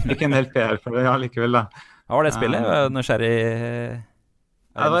fikk en del PR for det, ja, likevel da. Hva var det spillet? Nysgjerrig...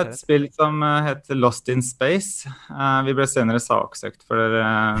 Det var et spill som heter Lost in Space. Vi ble senere saksøkt for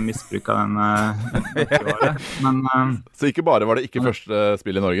misbruk av den Så ikke bare var det ikke første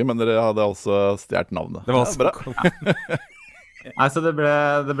spill i Norge, men dere hadde altså stjert navnet. Det var bra. Så det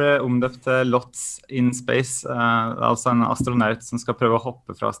ble omdøpt til Lost in Space. Altså en astronaut som skal prøve å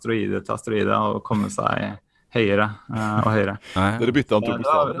hoppe fra asteroide til asteroide og komme seg høyere og høyere. Dere byttet om to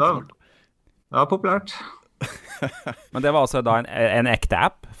bokstaver. Det var populært. Men det var altså da en ekte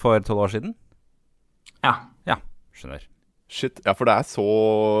app for 12 år siden? Ja, skjønner. Shit, ja, for det er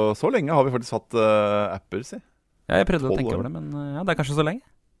så lenge har vi faktisk hatt apper, si. Ja, jeg prøvde å tenke over det, men ja, det er kanskje så lenge.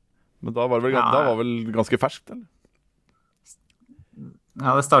 Men da var det vel ganske ferskt, eller?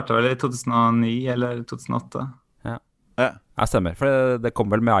 Ja, det startet vel i 2009 eller 2008. Ja, stemmer. For det kom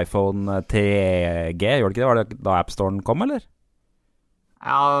vel med iPhone 3G, gjorde det ikke det? Var det da AppStoren kom, eller?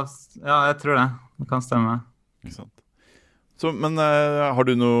 Ja, jeg tror det. Det kan stemme. Ikke sant. Så, men har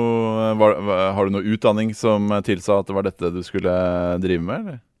du noe utdanning som tilsa at det var dette du skulle drive med,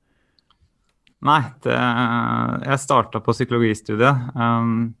 eller? Nei, jeg startet på psykologistudiet,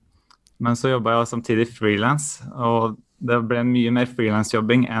 men så jobbet jeg samtidig freelance, og det ble mye mer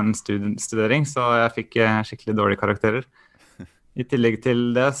freelance-jobbing enn studering, så jeg fikk skikkelig dårlige karakterer. I tillegg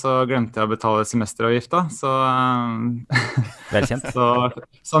til det så glemte jeg å betale semesteravgifta, så velkjent. Så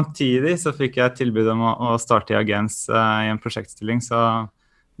samtidig så fikk jeg tilbud om å starte i agens i en prosjektstilling, så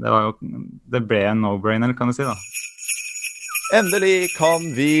det ble en no-brainer, kan du si da. Endelig kan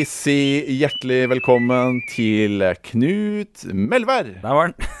vi si hjertelig velkommen til Knut Melvær. Der var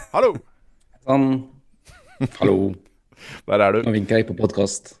den. Hallo. Hallo. Der er du. Nå vinker jeg på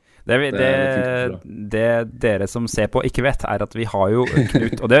podcast. Det dere som ser på ikke vet, er at vi har jo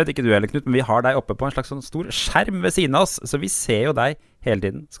Knut, og det vet ikke du heller, Knut, men vi har deg oppe på en slags sånn stor skjerm ved siden av oss, så vi ser jo deg hele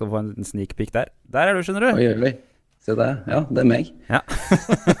tiden. Skal du få en liten sneak peek der? Der er du, skjønner du. Oi. Se der. Ja, det er meg. Ja.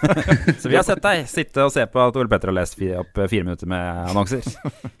 Så vi har sett deg sitte og se på at Ole Petter har lest opp 4 minutter med annonser.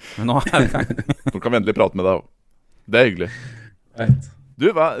 Men nå er vi i gang. Nå kan vi endelig prate med deg også. Det er hyggelig. Right. Du,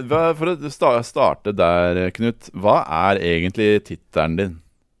 for å starte der, Knut, hva er egentlig tittelen din?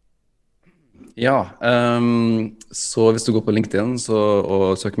 Ja, så hvis du går på LinkedIn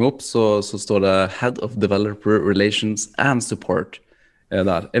og søker meg opp, så står det Head of Developer Relations and Support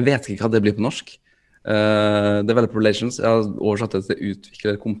der. Jeg vet ikke hva det blir på norsk. Developer Relations, jeg har oversatt det til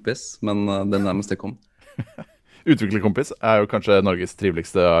utviklerkompis, men det er nærmest jeg kom. Utviklerkompis er jo kanskje Norges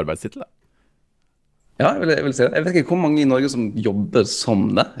triveligste arbeidstittel, da. Ja, jeg vil si det. Jeg vet ikke hvor mange i Norge som jobber som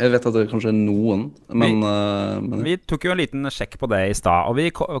det. Jeg vet at det kanskje er noen, men vi tok jo en liten sjekk på det i stad, og vi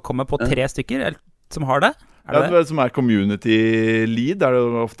kommer på 3 stykker som har det. Det som er community lead, er det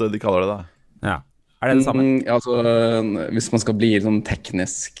jo ofte de kaller det da. Ja. Er det samme? Altså, hvis man skal bli sånn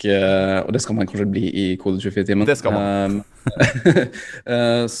teknisk, og det skal man kanskje bli i Kode 24-timen. Det skal man.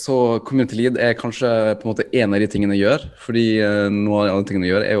 Så community lead er kanskje på en måte en av de tingene jeg gjør, fordi noe av de tingene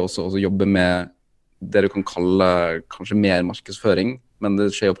jeg gjør er jo også å jobbe med det du kan kalle kanskje mer markedsføring, men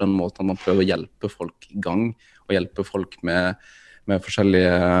det skjer jo på den måten at man prøver å hjelpe folk i gang, og hjelpe folk med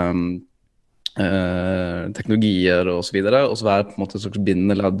forskjellige teknologier og så videre, og så være på en måte et slags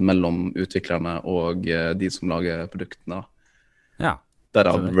bindeledd mellom utviklerne og de som lager produktene. Ja.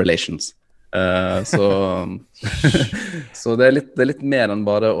 Derav relations. Så det er litt mer enn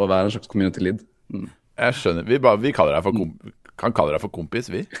bare å være en slags community lead. Jeg skjønner. Vi kaller deg kan kalle deg for kompis,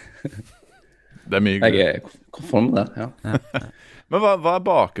 vi. Det er mye gøy. Jeg er konform med det, ja. Men hva er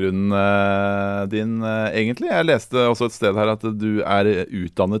bakgrunnen din egentlig? Jeg leste også et sted her at du er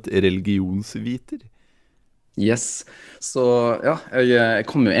utdannet religionsviter. Yes. Så ja, jeg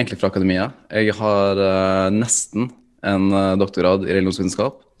kommer jo egentlig fra akademia. Jeg har nesten en doktorgrad i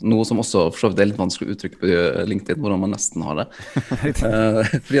religionsvitenskap. Noe som også for så vidt er litt vanskelig å uttrykke på LinkedIn, hvordan man nesten har det.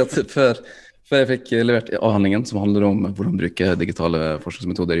 Fordi at før jeg fikk levert avhandlingen som handler om hvordan bruke digitale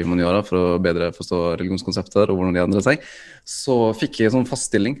forskningsmetoder i humaniora for å bedre forstå religionskonsepter og hvordan de endrer seg, så fikk jeg en sånn fast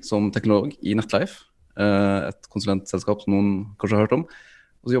stilling som teknolog i Netlife, et konsulentselskap som noen kanskje har hørt om.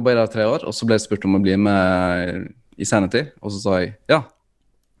 Og så jobbet jeg der 3 år, og så ble jeg spurt om å bli med i Sanity, og så sa jeg, ja,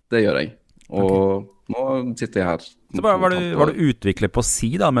 det gjør jeg. Og nå sitter jeg her. Så var du utvikler på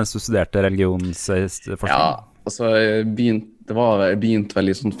si da, mens du studerte religionsforskning? Ja, altså jeg begynte vel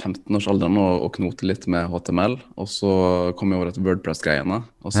i sånn 15-årsalderen å knote litt med HTML, og så kom jeg over etter WordPress-greiene,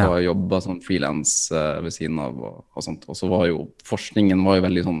 og så har jeg jobbet sånn freelance ved siden av og sånt. Og så var jo forskningen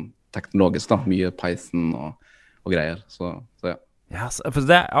veldig sånn teknologisk da, mye Python og greier, så ja. Ja, for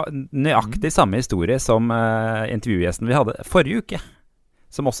det er nøyaktig samme historie som intervjugjesten vi hadde forrige uke,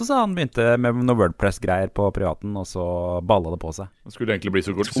 som også sa han begynte med noen WordPress-greier på privaten, og så ballet det på seg. Han skulle egentlig bli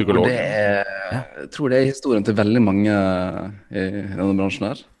psykolog. Jeg tror det er historien til veldig mange i denne bransjen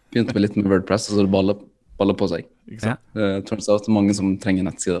her. Begynte med litt med WordPress, og så det ballet på seg. Ikke sant? Jeg tror det er mange som trenger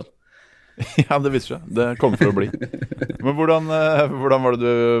nettsider. Ja, det viser seg. Det kommer for å bli. Men hvordan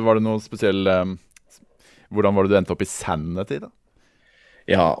var det noe spesiell hvordan var det du endte opp i Sanity da?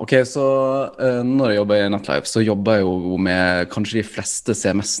 Ja, ok, så når jeg jobber i Netlife, så jobber jeg jo med kanskje de fleste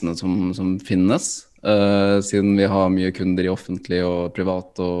CMS-ene som finnes, siden vi har mye kunder i offentlig og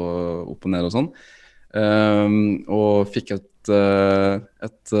privat og opp og ned og sånn. Og fikk et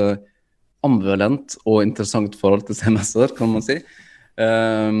ambivalent og interessant forhold til CMS-er, kan man si.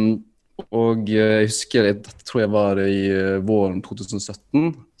 Og jeg husker, dette tror jeg var i våren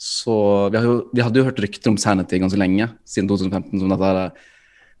 2017, så vi hadde jo hørt rykter om Sanity ganske lenge, siden 2015, som dette her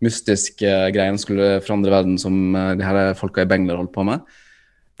mystiske greien skulle forandre verden som de her folka i Bengler holdt på med.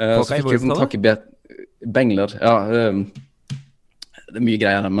 Så fikk jeg tak i Bengler, ja, det er mye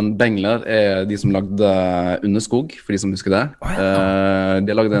greier, men Bengler er de som lagde Underskog, for de som husker det.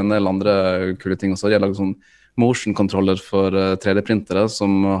 De har lagd en del andre kule ting også. De har lagd sånn motion controller for 3D-printere,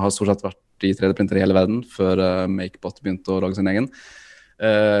 som har stort sett vært gjort i 3D-printer i hele verden, før MakeBot begynte å lage sin egen.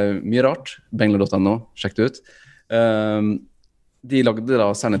 Mye rart, bengler.no, sjekk det ut. De lagde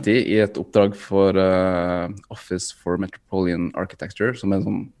da Sanity i et oppdrag for Office for Metropolitan Architecture, som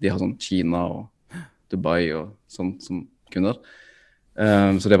sånn, de har sånn Kina og Dubai og sånn som kunder.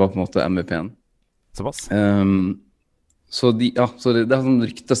 Så det var på en måte MVP-en. Såpass? Så det er sånn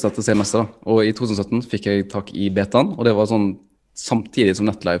ryktes dette CMS da. Og i 2017 fikk jeg tak i betaen, og det var sånn samtidig som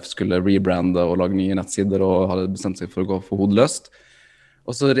NetLife skulle rebrande og lage nye nettsider og hadde bestemt seg for å gå for hodeløst.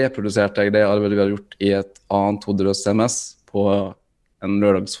 Og så reproduserte jeg det arbeidet vi hadde gjort i et annet hodeløst CMS på en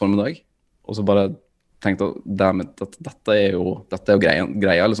lørdagsformiddag, og så bare tenkte jeg, dette er jo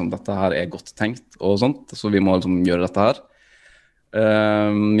greia liksom. Dette her er godt tenkt og sånt, så vi må liksom gjøre dette her.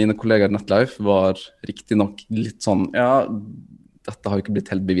 Mine kollegaer i NetLife var riktig nok litt sånn, ja, dette har jo ikke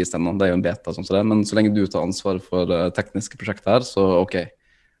blitt helt bevist ennå, det er jo en beta sånn som det, men så lenge du tar ansvar for tekniske prosjekter her, så ok,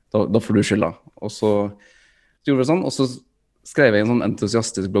 da får du skylda. Og så gjorde vi sånn, og så skrev jeg en sånn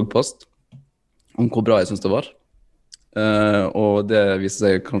entusiastisk bloggpost om hvor bra jeg synes det var. Og det viste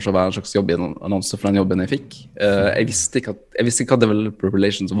seg kanskje å være en slags jobb i en annonse for den jobben jeg fikk. Jeg visste ikke hva Developer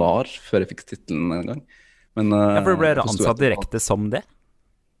Relations var før jeg fikk titlen en gang. Men, for du ble ansatt direkte som det?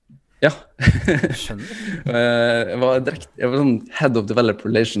 Ja. Skjønner. Jeg var sånn Head of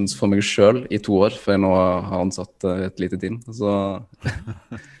Developer Relations for meg selv i 2 år, før jeg nå har ansatt et lite team.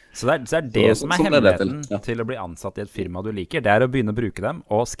 Så det er det som er hemmeligheten til å bli ansatt i et firma du liker. Det er å begynne å bruke dem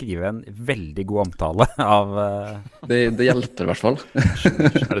og skrive en veldig god omtale av Det hjelper i hvert fall.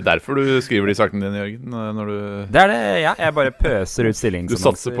 Er det derfor du skriver de sakene dine, Jørgen? Når du... Det er det, ja. Jeg bare pøser ut stillingsannonser. Du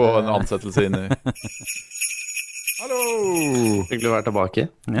satser på en ansettelse inn i... Hallo! Hyggelig å være tilbake.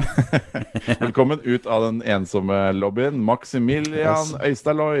 Velkommen ut av den ensomme lobbyen. Maximilian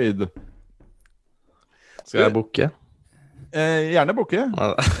Øystad-Lloyd. Skal jeg bukke? Gjerne bukke.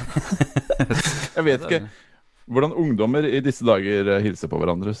 Jeg vet ikke hvordan ungdommer i disse dager hilser på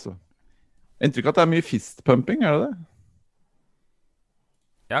hverandre. Så. Inntrykk at det er mye fistpumping, er det det?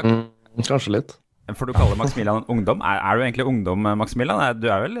 Ja, kanskje litt. For du kaller Maximilian en ungdom? Er du egentlig ungdom, Maximilian? Du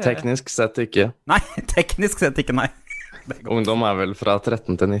er vel... Teknisk sett ikke. Nei, teknisk sett ikke, nei. Ungdom er vel fra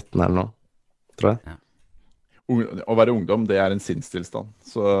 13 til 19 eller noe, tror jeg. Ja. Å være ungdom, det er en sinnstilstand.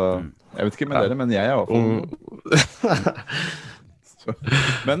 Så jeg vet ikke med dere, men jeg er i hvert fall.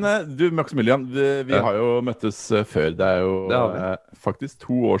 Men du, Maximilian, vi har jo møttes før. Det er jo faktisk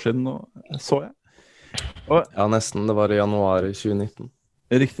 2 år siden nå, så jeg. Ja, nesten. Det var i januar 2019.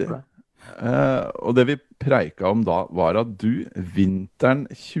 Riktig. Og det vi preika om da, var at du vinteren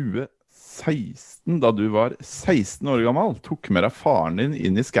 2016, da du var 16 år gammel, tok med deg faren din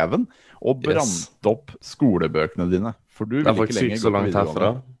inn i skaven og brant opp skolebøkene dine. For du det er faktisk ikke så langt herfra.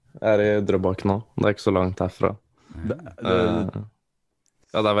 Jeg er i Drøbak nå. Det er ikke så langt herfra.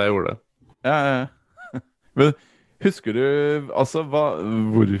 Ja, det er hva jeg gjorde. Ja. Men husker du, altså,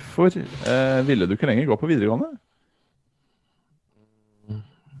 hvorfor ville du ikke lenger gå på videregående?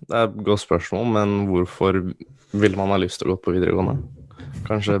 Det er et godt spørsmål, men hvorfor vil man ha lyst til å gå på videregående?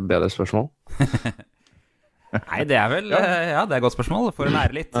 Kanskje bedre spørsmål? Nei, det er vel, det er et godt spørsmål. For å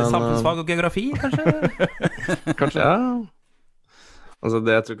lære litt samfunnsfag og geografi, kanskje? Kanskje, ja. Altså,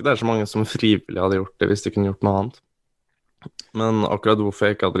 jeg tror ikke det er så mange som frivillig hadde gjort det hvis de kunne gjort noe annet. Men akkurat hvorfor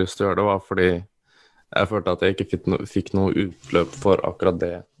jeg ikke hadde lyst til å gjøre det, var fordi jeg følte at jeg ikke fikk noe utløp for akkurat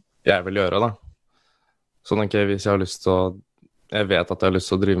det jeg vil gjøre, da. Sånn at hvis jeg har lyst til å jeg vet at jeg har lyst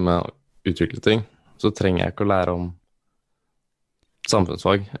til å drive med å utvikle ting, så trenger jeg ikke å lære om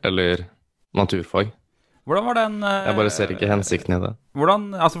samfunnsfag eller naturfag. Hvordan var den Jeg bare ser ikke hensikten i det.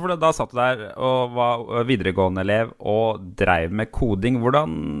 Hvordan, altså for da satt du der og var videregående elev og drev med koding. Hvordan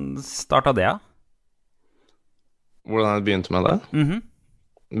startet det? Hvordan jeg begynte med det?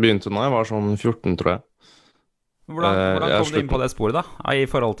 Begynte når jeg var sånn 14, tror jeg. Hvordan kom du inn på det sporet da? I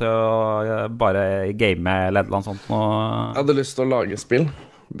forhold til å bare game eller noe sånt? Jeg hadde lyst til å lage spill.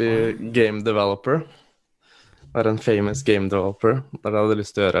 Bli game developer. Være en famous game developer. Det er det jeg hadde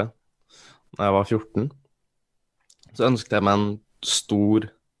lyst til å gjøre når jeg var 14. Så ønsket jeg meg en stor,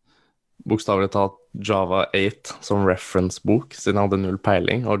 bokstavelig talt Java 8 som reference-bok, siden jeg hadde 0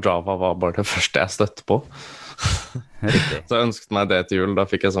 peiling, og Java var bare det første jeg støtte på. Riktig. Så jeg ønsket meg det til jul. Da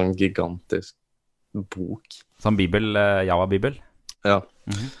fikk jeg sånn gigantisk bok. Som bibel, Java-bibel? Ja.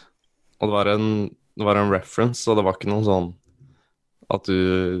 Og det var en reference, og det var ikke noe sånn at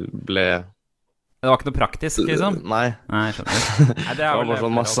du ble... Det var ikke noe praktisk, liksom? Nei. Nei, jeg skjønner. Nei, det var bare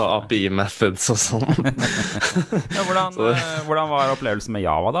sånn masse API-methods og sånn. Ja, hvordan var opplevelsen med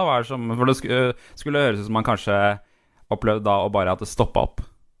Java da? For det skulle høres ut som man kanskje opplevde da å bare at det stoppet opp.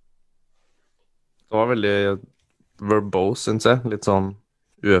 Det var veldig verbose, synes jeg. Litt sånn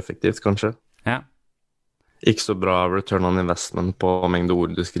ueffektivt, kanskje. Ja. Ikke så bra return on investment på mengde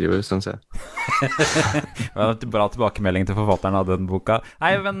ord du skriver, synes jeg. Det var en bra tilbakemelding til forfatteren av den boka.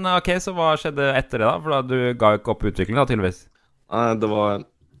 Nei, men ok, så hva skjedde etter det da? For da du ga ikke opp utviklingen da, tydeligvis. Nei, det var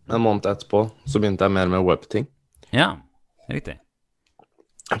en måned etterpå, så begynte jeg mer med webting. Ja, riktig.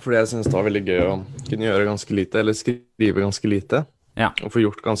 Fordi jeg synes det var veldig gøy å kunne gjøre ganske lite, eller skrive ganske lite, og få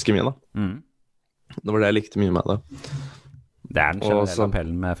gjort ganske mye da. Det var det jeg likte mye med det. Det er den generelle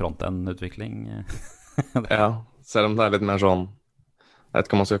appellen med front-end-utvikling. Ja, selv om det er litt mer sånn, jeg vet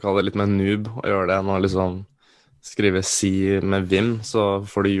ikke om man skal kalle det litt mer noob å gjøre det, når liksom skrive C med Vim, så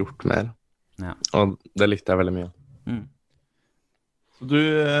får du gjort mer. Ja. Og det likte jeg veldig mye.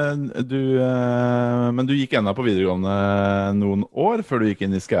 Men du gikk enda på videregående noen år før du gikk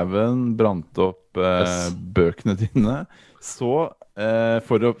inn i skaven, brant opp bøkene dine. Så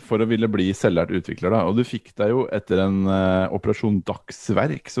for å ville bli selvlært utvikler da, og du fikk deg jo etter en operasjon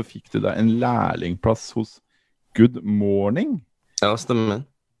dagsverk, så fikk du deg en lærlingplass hos Good Morning. Ja, stemmer.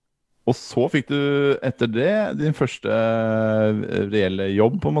 Og så fikk du etter det din første reelle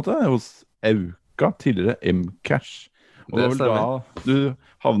jobb på en måte, hos Auka, tidligere M-Cash. Og det var vel da du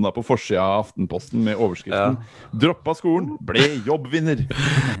havna på forsida av Aftenposten med overskriften «Droppa skolen, ble jobbvinner».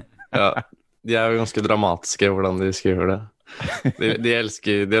 Ja, de er jo ganske dramatiske hvordan de skriver det. De har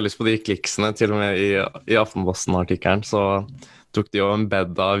lyst på de kliksene. Til og med i Aftenposten-artikkelen så tok de jo en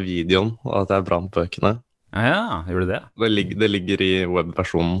bed av videoen og at jeg brant bøkene. Ja, gjorde det? Det ligger i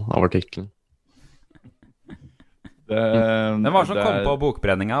webversjonen av artikkelen. Hvem var det som kom på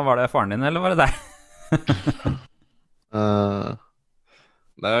bokbrenninga? Var det faren din, eller var det deg?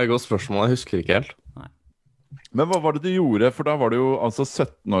 Det er et godt spørsmål, jeg husker ikke helt. Men hva var det du gjorde? For da var du jo altså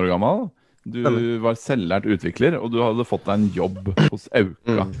 17 år gammel. Du var selvlært utvikler, og du hadde fått deg en jobb hos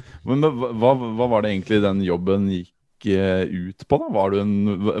Auka. Men hva var det egentlig den jobben gikk ut på da? Var du en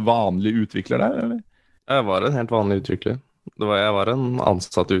vanlig utvikler der, eller? Jeg var en helt vanlig utvikler. Jeg var en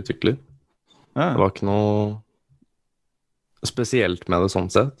ansatt utvikler. Det var ikke noe spesielt med det sånn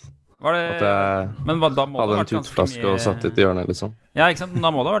sett. At jeg hadde en tutflaske og satt ut i hjørnet, liksom. Ja, ikke sant?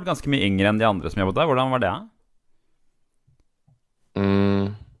 Da må det ha vært ganske mye yngre enn de andre som jobbet der. Hvordan var det?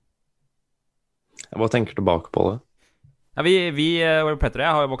 Jeg bare tenker tilbake på det. Ja, Petter og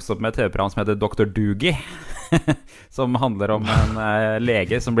jeg har jo vokst opp med et TV-program som heter Dr. Doogie, som handler om en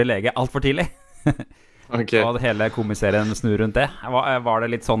lege som blir lege alt for tidlig. Okay. Og hele komiserien snur rundt det. Var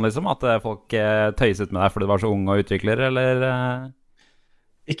det litt sånn liksom, at folk tøyset med deg fordi du var så ung og utvikler, eller?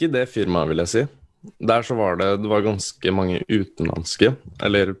 Ikke det firmaet, vil jeg si. Der så var det var ganske mange utenlandske,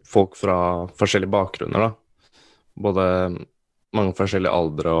 eller folk fra forskjellige bakgrunner da. Både mange forskjellige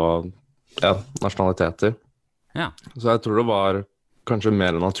aldre og nasjonaliteter. Ja. Så jeg tror det var kanskje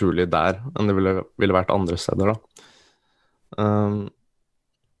mer naturlig der enn det ville vært andre steder da.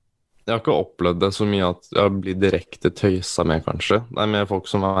 Jeg har ikke opplevd det så mye at jeg blir direkte tøysa med, kanskje. Det er mer folk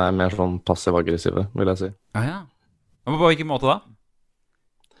som er mer sånn passiv-aggressive, vil jeg si. Ja. Men på hvilken måte da?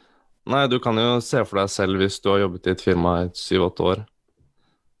 Nei, du kan jo se for deg selv hvis du har jobbet i et firma i 7-8 år,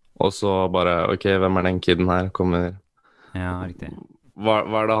 og så bare, ok, hvem er den kiden her? Kommer... Ja, riktig. Hva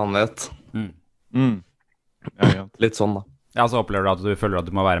er det han vet? Litt sånn da. Ja, så opplever du at du føler at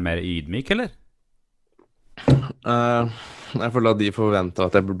du må være mer ydmyk, eller? Jeg føler at de forventer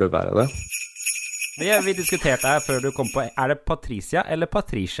at jeg burde være det. Vi diskuterte her før du kom på. Er det Patricia eller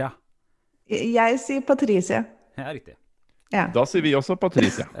Patricia? Jeg sier Patricia. Ja, riktig. Ja. Da sier vi også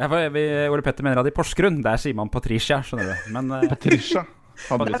Patricia. Ole Petter mener at i Porsgrunn, der sier man Patricia, skjønner du. Men, Patricia.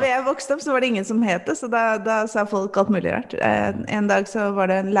 Da jeg vokste opp så var det ingen som het det, så da sa folk alt mulig rart. En dag så var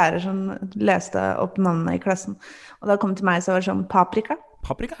det en lærer som leste opp navnene i klassen, og da kom det til meg så var det sånn Paprika.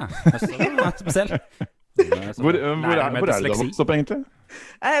 Paprika? Spesiell. Hvor er det du vokst opp egentlig?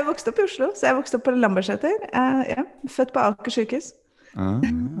 Jeg vokste opp i Oslo, så jeg vokste opp på Lambertseter. Født på Aker sykehus.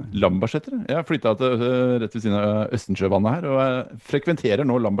 Lambertseter? Jeg flyttet til rett ved siden av Østensjøvannet her, og frekventerer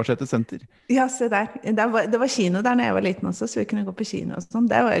nå Lambertseter senter. Ja, se der. Det var kino der når jeg var liten også, så vi kunne gå på kino og sånn.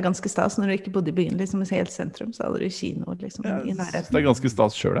 Det var ganske stas når du ikke bodde i byen, liksom i helt sentrum, så hadde du kino liksom i nærheten. Det er ganske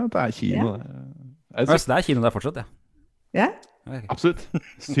stas selv, at det er kino. Ja. Det er kino der fortsatt, ja. Ja? Absolutt.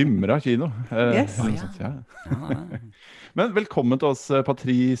 Symra kino. Yes. Men velkommen til oss,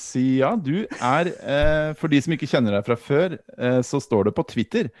 Patricia. Du er, for de som ikke kjenner deg fra før, så står det på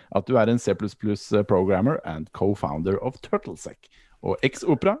Twitter at du er en C++-programmer and co-founder of Turtlesack. Og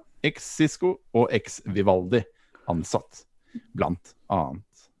ex-Opera, ex-Cisco og ex-Vivaldi ansatt, blant annet.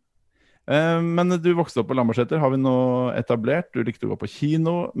 Men du vokste opp på Lambertseter, har vi nå etablert. Du likte å gå på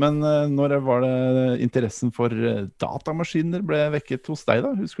kino, men når var det interessen for datamaskiner ble vekket hos deg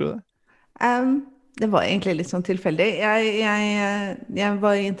da? Husker du det? Det var egentlig litt sånn tilfeldig. Jeg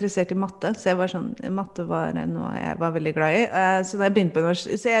var interessert i matte, så matte var noe jeg var veldig glad i. Så da jeg begynte på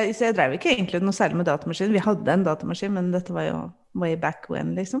universitetet, så jeg drev ikke egentlig noe særlig med datamaskin. Vi hadde en datamaskin, men dette var jo way back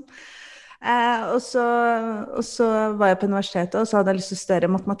when, liksom. Og så var jeg på universitetet, og så hadde jeg lyst til å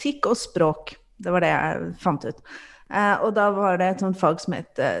studere matematikk og språk. Det var det jeg fant ut. Og da var det et sånt fag som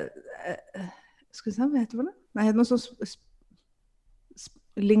het, skal vi se, hva heter det? Nei, det het noe sånn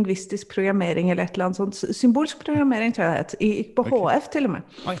lingvistisk programmering eller et eller annet sånt. Symbolsk programmering, tror jeg det het. På HF til og med.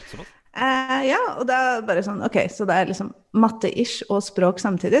 Oi, såpass. Ja, og da bare sånn, ok, så det liksom matte-ish og språk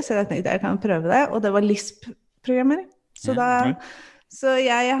samtidig, så jeg tenkte jeg kan prøve det, og det var Lisp-programmering. Så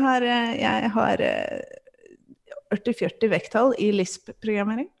jeg har 40-40 vekttall i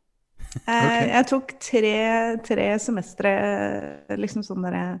Lisp-programmering. Jeg tok tre semestre, liksom sånn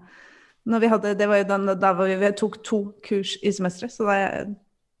der, når vi hadde, det var jo da vi tok 2 kurs i semesteret, så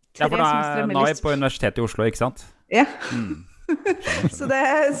da for nå er jeg på universitetet i Oslo, ikke sant? Ja. Så det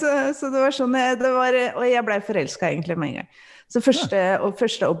var sånn, og jeg ble forelsket egentlig med en gang. Så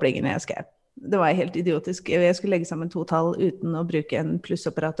første oppleggene jeg skrev, det var helt idiotisk. Jeg skulle legge sammen 2 tall uten å bruke en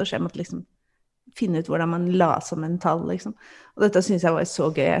plussoperator, så jeg måtte liksom finne ut hvordan man la sammen tall, liksom. Og dette synes jeg var så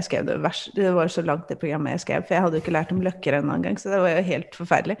gøy. Jeg skrev det var så langt det programmet jeg skrev, for jeg hadde jo ikke lært om løkker ennå en gang, så det var jo helt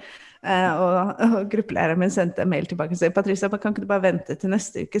forferdelig. Og gruppelæreren min sendte en mail tilbake og sa, Patricia, kan ikke du bare vente til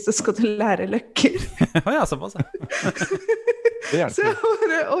neste uke, så skal du lære løkker? Ja, såpass. Så jeg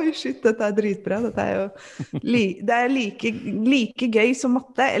bare, oi shit, dette er dritbra. Dette er jo det er like gøy som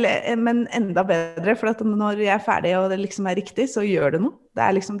matte, men enda bedre, for at når jeg er ferdig og det liksom er riktig, så gjør det noe. Det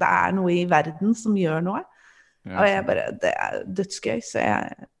er noe i verden som gjør noe. Og jeg bare, det er dødsgøy,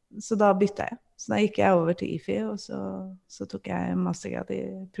 så da byttet jeg. Så da gikk jeg over til IFI, og så tok jeg mastergrad i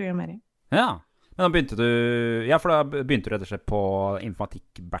programmering. Ja, men da begynte du, for da begynte du rett og slett på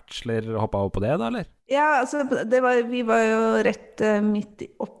informatikk-bachelor og hoppet over på det da, eller? Ja, altså, vi var jo rett midt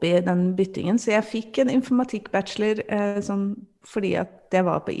oppi den byttingen, så jeg fikk en informatikk-bachelor sånn fordi at jeg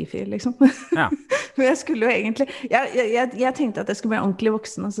var på IFI, liksom. Ja. Men jeg skulle jo egentlig, jeg tenkte at jeg skulle bli ordentlig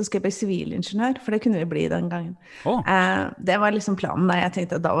voksen, og så skulle jeg bli sivilingeniør, for det kunne vi bli den gangen. Det var liksom planen da. Jeg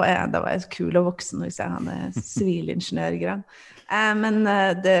tenkte at da var jeg kul og voksen hvis jeg hadde sivilingeniørgrad. Men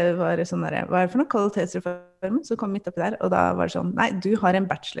det var sånn der, hva er det for noe kvalitetsreformen? Så kom midt oppi der, og da var det sånn, nei, du har en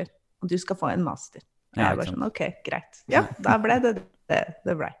bachelor, og du skal få en master. Og jeg var sånn, ok, greit. Ja, da ble det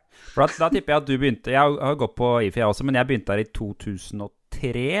ble. For da tipper jeg at du begynte, jeg har gått på IFI også, men jeg begynte der i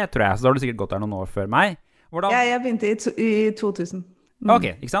 2003, tror jeg, så da har du sikkert gått der noen år før meg. Hvordan? Ja, jeg begynte i 2000. Ok,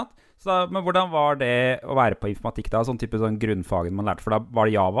 ikke sant? Men hvordan var det å være på informatikk da, sånn type sånn grunnfagen man lærte, for da var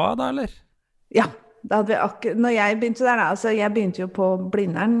det Java da, eller? Ja, da hadde vi når jeg begynte der da, altså jeg begynte jo på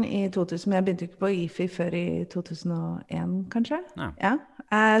Blindern i 2000, men jeg begynte ikke på IFI før i 2001, kanskje? Ja.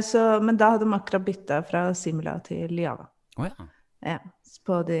 Men da hadde de akkurat byttet fra Simula til Java. Ja,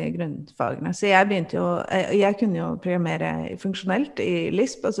 på de grunnfagene. Så jeg begynte jo, jeg kunne jo programmere funksjonelt i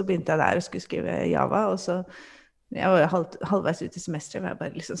Lisp, og så begynte jeg der og skulle skrive Java, og så jeg var halvveis ut i semesteret, og jeg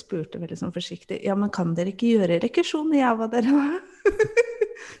bare liksom spurte veldig sånn forsiktig, ja, men kan dere ikke gjøre rekursjon i Java, dere da?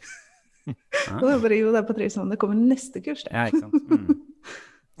 Og jeg bare, jo, det er Patricia, det kommer neste kurs. Ja, ikke sant.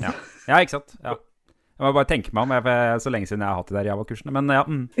 Ja, ikke sant. Ja. Jeg må bare tenke meg om, så lenge siden jeg har hatt de der Java-kursene, men ja.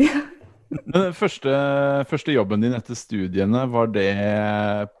 Men første jobben din etter studiene, var det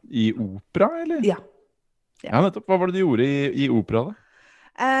i opera, eller? Ja. Ja, nettopp. Hva var det du gjorde i opera da?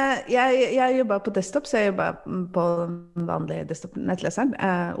 Jeg jobbet på desktop, så jeg jobbet på vanlig desktop-nettleseren.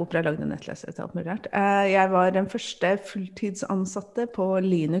 Opera lagde nettleser til alt mulig rart. Jeg var den første fulltidsansatte på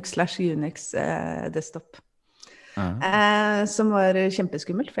Linux/Unix desktop. Som var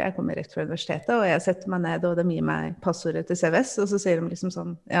kjempeskummelt, for jeg kommer rett fra universitetet, og jeg setter meg ned, og de gir meg passordet til CVS, og så sier de liksom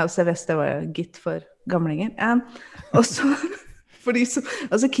sånn, ja, CVS det var Git for gamlinger. Og så, fordi så,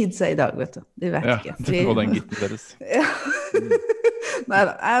 altså kidsa i dag, vet du, de vet ikke. Ja, det var den Giten deres. Ja.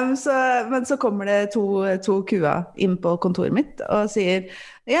 Neida, men så kommer det to kua inn på kontoret mitt og sier,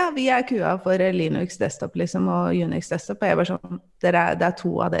 ja, vi er kua for Linux desktop liksom, og Unix desktop, og jeg bare sånn, det er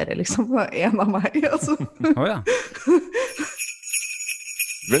 2 av dere liksom, og 1 av meg, altså. Ja.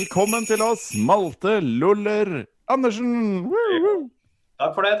 Velkommen til oss, Malte Luller Andersen!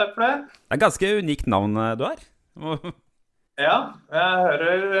 Takk for det. Det er ganske unikt navn du har. Ja,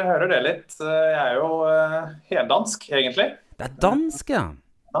 jeg hører det litt. Jeg er jo heldansk, egentlig. Det er dansk, ja.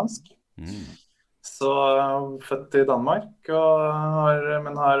 Dansk. Så født i Danmark,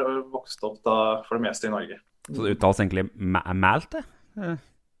 men har vokst opp da for det meste i Norge. Så det uttales egentlig Malte?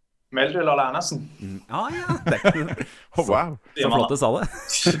 Melder eller Lernesen. Ja. Wow. Så flott du sa det.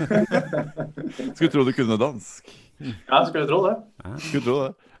 Skulle tro du kunne dansk. Ja, skulle tro det.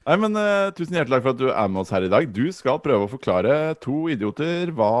 Nei, men tusen hjertelig takk for at du med oss her i dag. Du skal prøve å forklare 2 idioter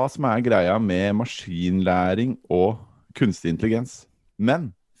hva som greia med maskinlæring og kunstig intelligens.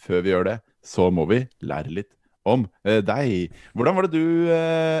 Men før vi gjør det, så må vi lære litt om deg. Hvordan var det du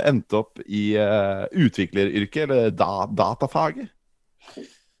endte opp i utvikleryrket, eller datafaget?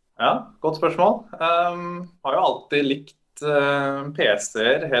 Ja, godt spørsmål. Har jo alltid likt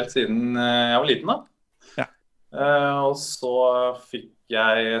PC-er helt siden jeg var liten da. Ja. Og så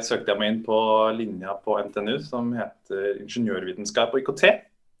søkte jeg meg inn på linja på NTNU som heter ingeniørvitenskap og IKT.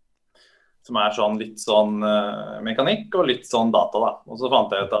 Som litt sånn mekanikk og litt sånn data da. Og så fant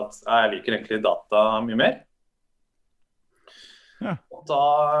jeg ut at jeg liker egentlig data mye mer. Ja. Og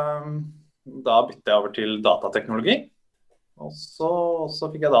da bytte jeg over til datateknologi. Og så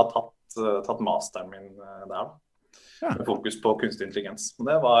fikk jeg da tatt masteren min der da. Ja. Med fokus på kunstig intelligens. Og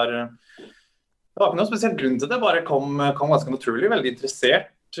det var ikke noe spesielt grunn til det, bare kom ganske naturlig, veldig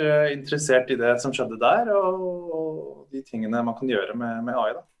interessert i det som skjedde der, og de tingene man kan gjøre med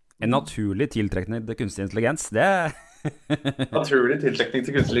AI da. En naturlig tiltrekning til kunstig intelligens, det Naturlig tiltrekning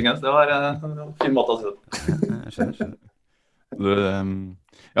til kunstig intelligens, det var en fin måte å si det. Skjønner.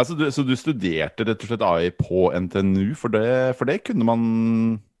 Så du studerte rett og slett AI på NTNU, for det kunne man...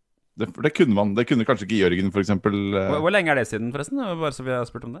 Det kunne kanskje ikke Jørgen, for eksempel. Hvor lenge det siden, forresten? Bare så vi har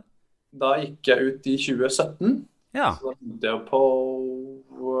spurt om det. Da gikk jeg ut i 2017. Ja. Så da begynte jeg på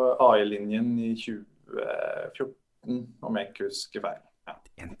AI-linjen i 2014, om jeg ikke husker feil. Ja.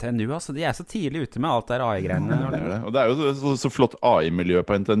 NTNU, altså. De så tidlig ute med alt der AI-greiene. Og det jo så flott AI-miljø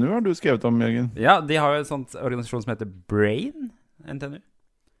på NTNU, har du skrevet om, Jørgen? Ja, de har jo en sånn organisasjon som heter Brain, NTNU.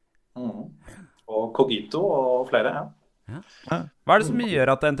 Og Cogito og flere, ja. Hva det som gjør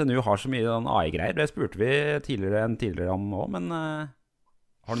at NTNU har så mye AI-greier? Det spurte vi tidligere om også, men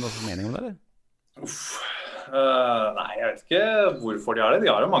har du noen mening om det, eller? Nei, jeg vet ikke hvorfor de har det. De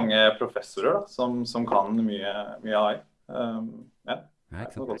har jo mange professorer da, som kan mye AI. Jeg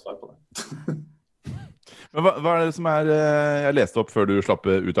kan godt svare på det. Men hva det som jeg leste opp før du slapp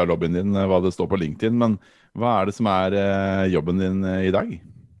ut av lobbyen din, hva det står på LinkedIn, men hva det som jobben din i dag?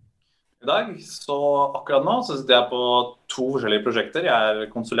 I dag, så akkurat nå, så sitter jeg på 2 forskjellige prosjekter. Jeg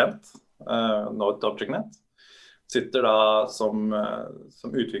konsulent, Node ObjectNet. Sitter da som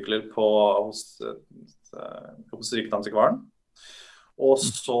utvikler hos Riksantikvaren. Og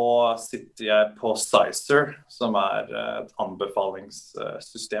så sitter jeg på Sizer, som et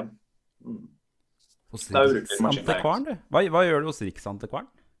anbefalingssystem. Hos Riksantikvaren, du? Hva gjør du hos Riksantikvaren?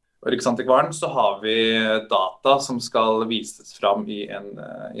 Riksantikvaren så har vi data som skal vises fram i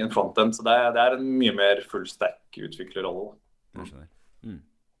en frontend, så det en mye mer full-stack utviklerrolle. Jeg skjønner.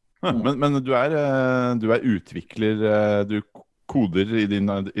 Men du utvikler, du koder i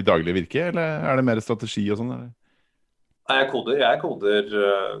daglig virke, eller det mer strategi og sånn? Nei, jeg koder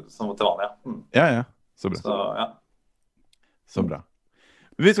som til vanlig, ja. Ja, så bra. Så, ja. Så bra.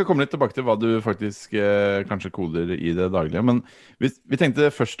 Vi skal komme litt tilbake til hva du faktisk kanskje koder i det daglige, men vi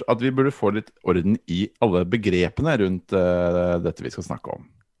tenkte først at vi burde få litt orden i alle begrepene rundt dette vi skal snakke om.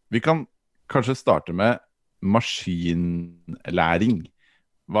 Vi kan kanskje starte med maskinlæring.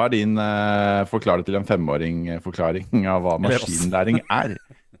 Hva din forklaring til en 5-åring-forklaring av hva maskinlæring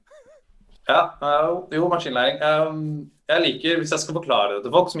Ja, jo, maskinlæring. Jeg liker, hvis jeg skal forklare det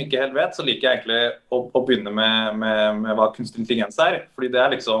til folk som ikke helt vet, så liker jeg egentlig å begynne med hva kunstig intelligens fordi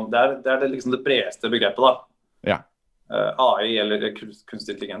det liksom det bredeste begrepet da. Ja. AI eller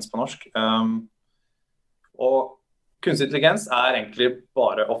kunstig intelligens på norsk. Og kunstig intelligens egentlig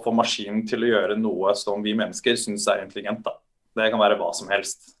bare å få maskinen til å gjøre noe som vi mennesker synes intelligent da. Det kan være hva som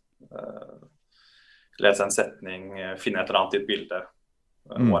helst. Lese en setning, finne et eller annet i et bilde,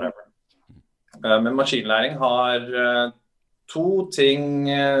 whatever. Men maskinlæring har 2 ting,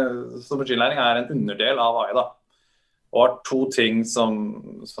 så maskinlæring en underdel av AI da, og har 2 ting som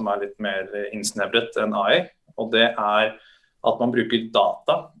litt mer innsnevret enn AI, og det at man bruker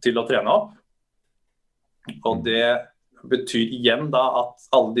data til å trene opp, og det betyr igjen da at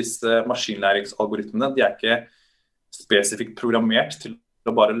alle disse maskinlæringsalgoritmene, de ikke spesifikt programmert til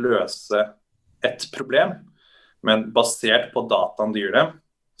å bare løse et problem, men basert på dataen de gir dem,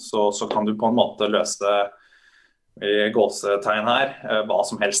 så kan du på en måte løse i gåsetegn her hva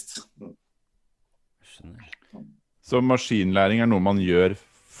som helst. Så maskinlæring noe man gjør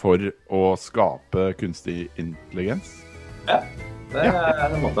for å skape kunstig intelligens? Ja, det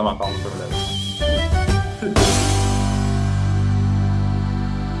en måte man kan formulere.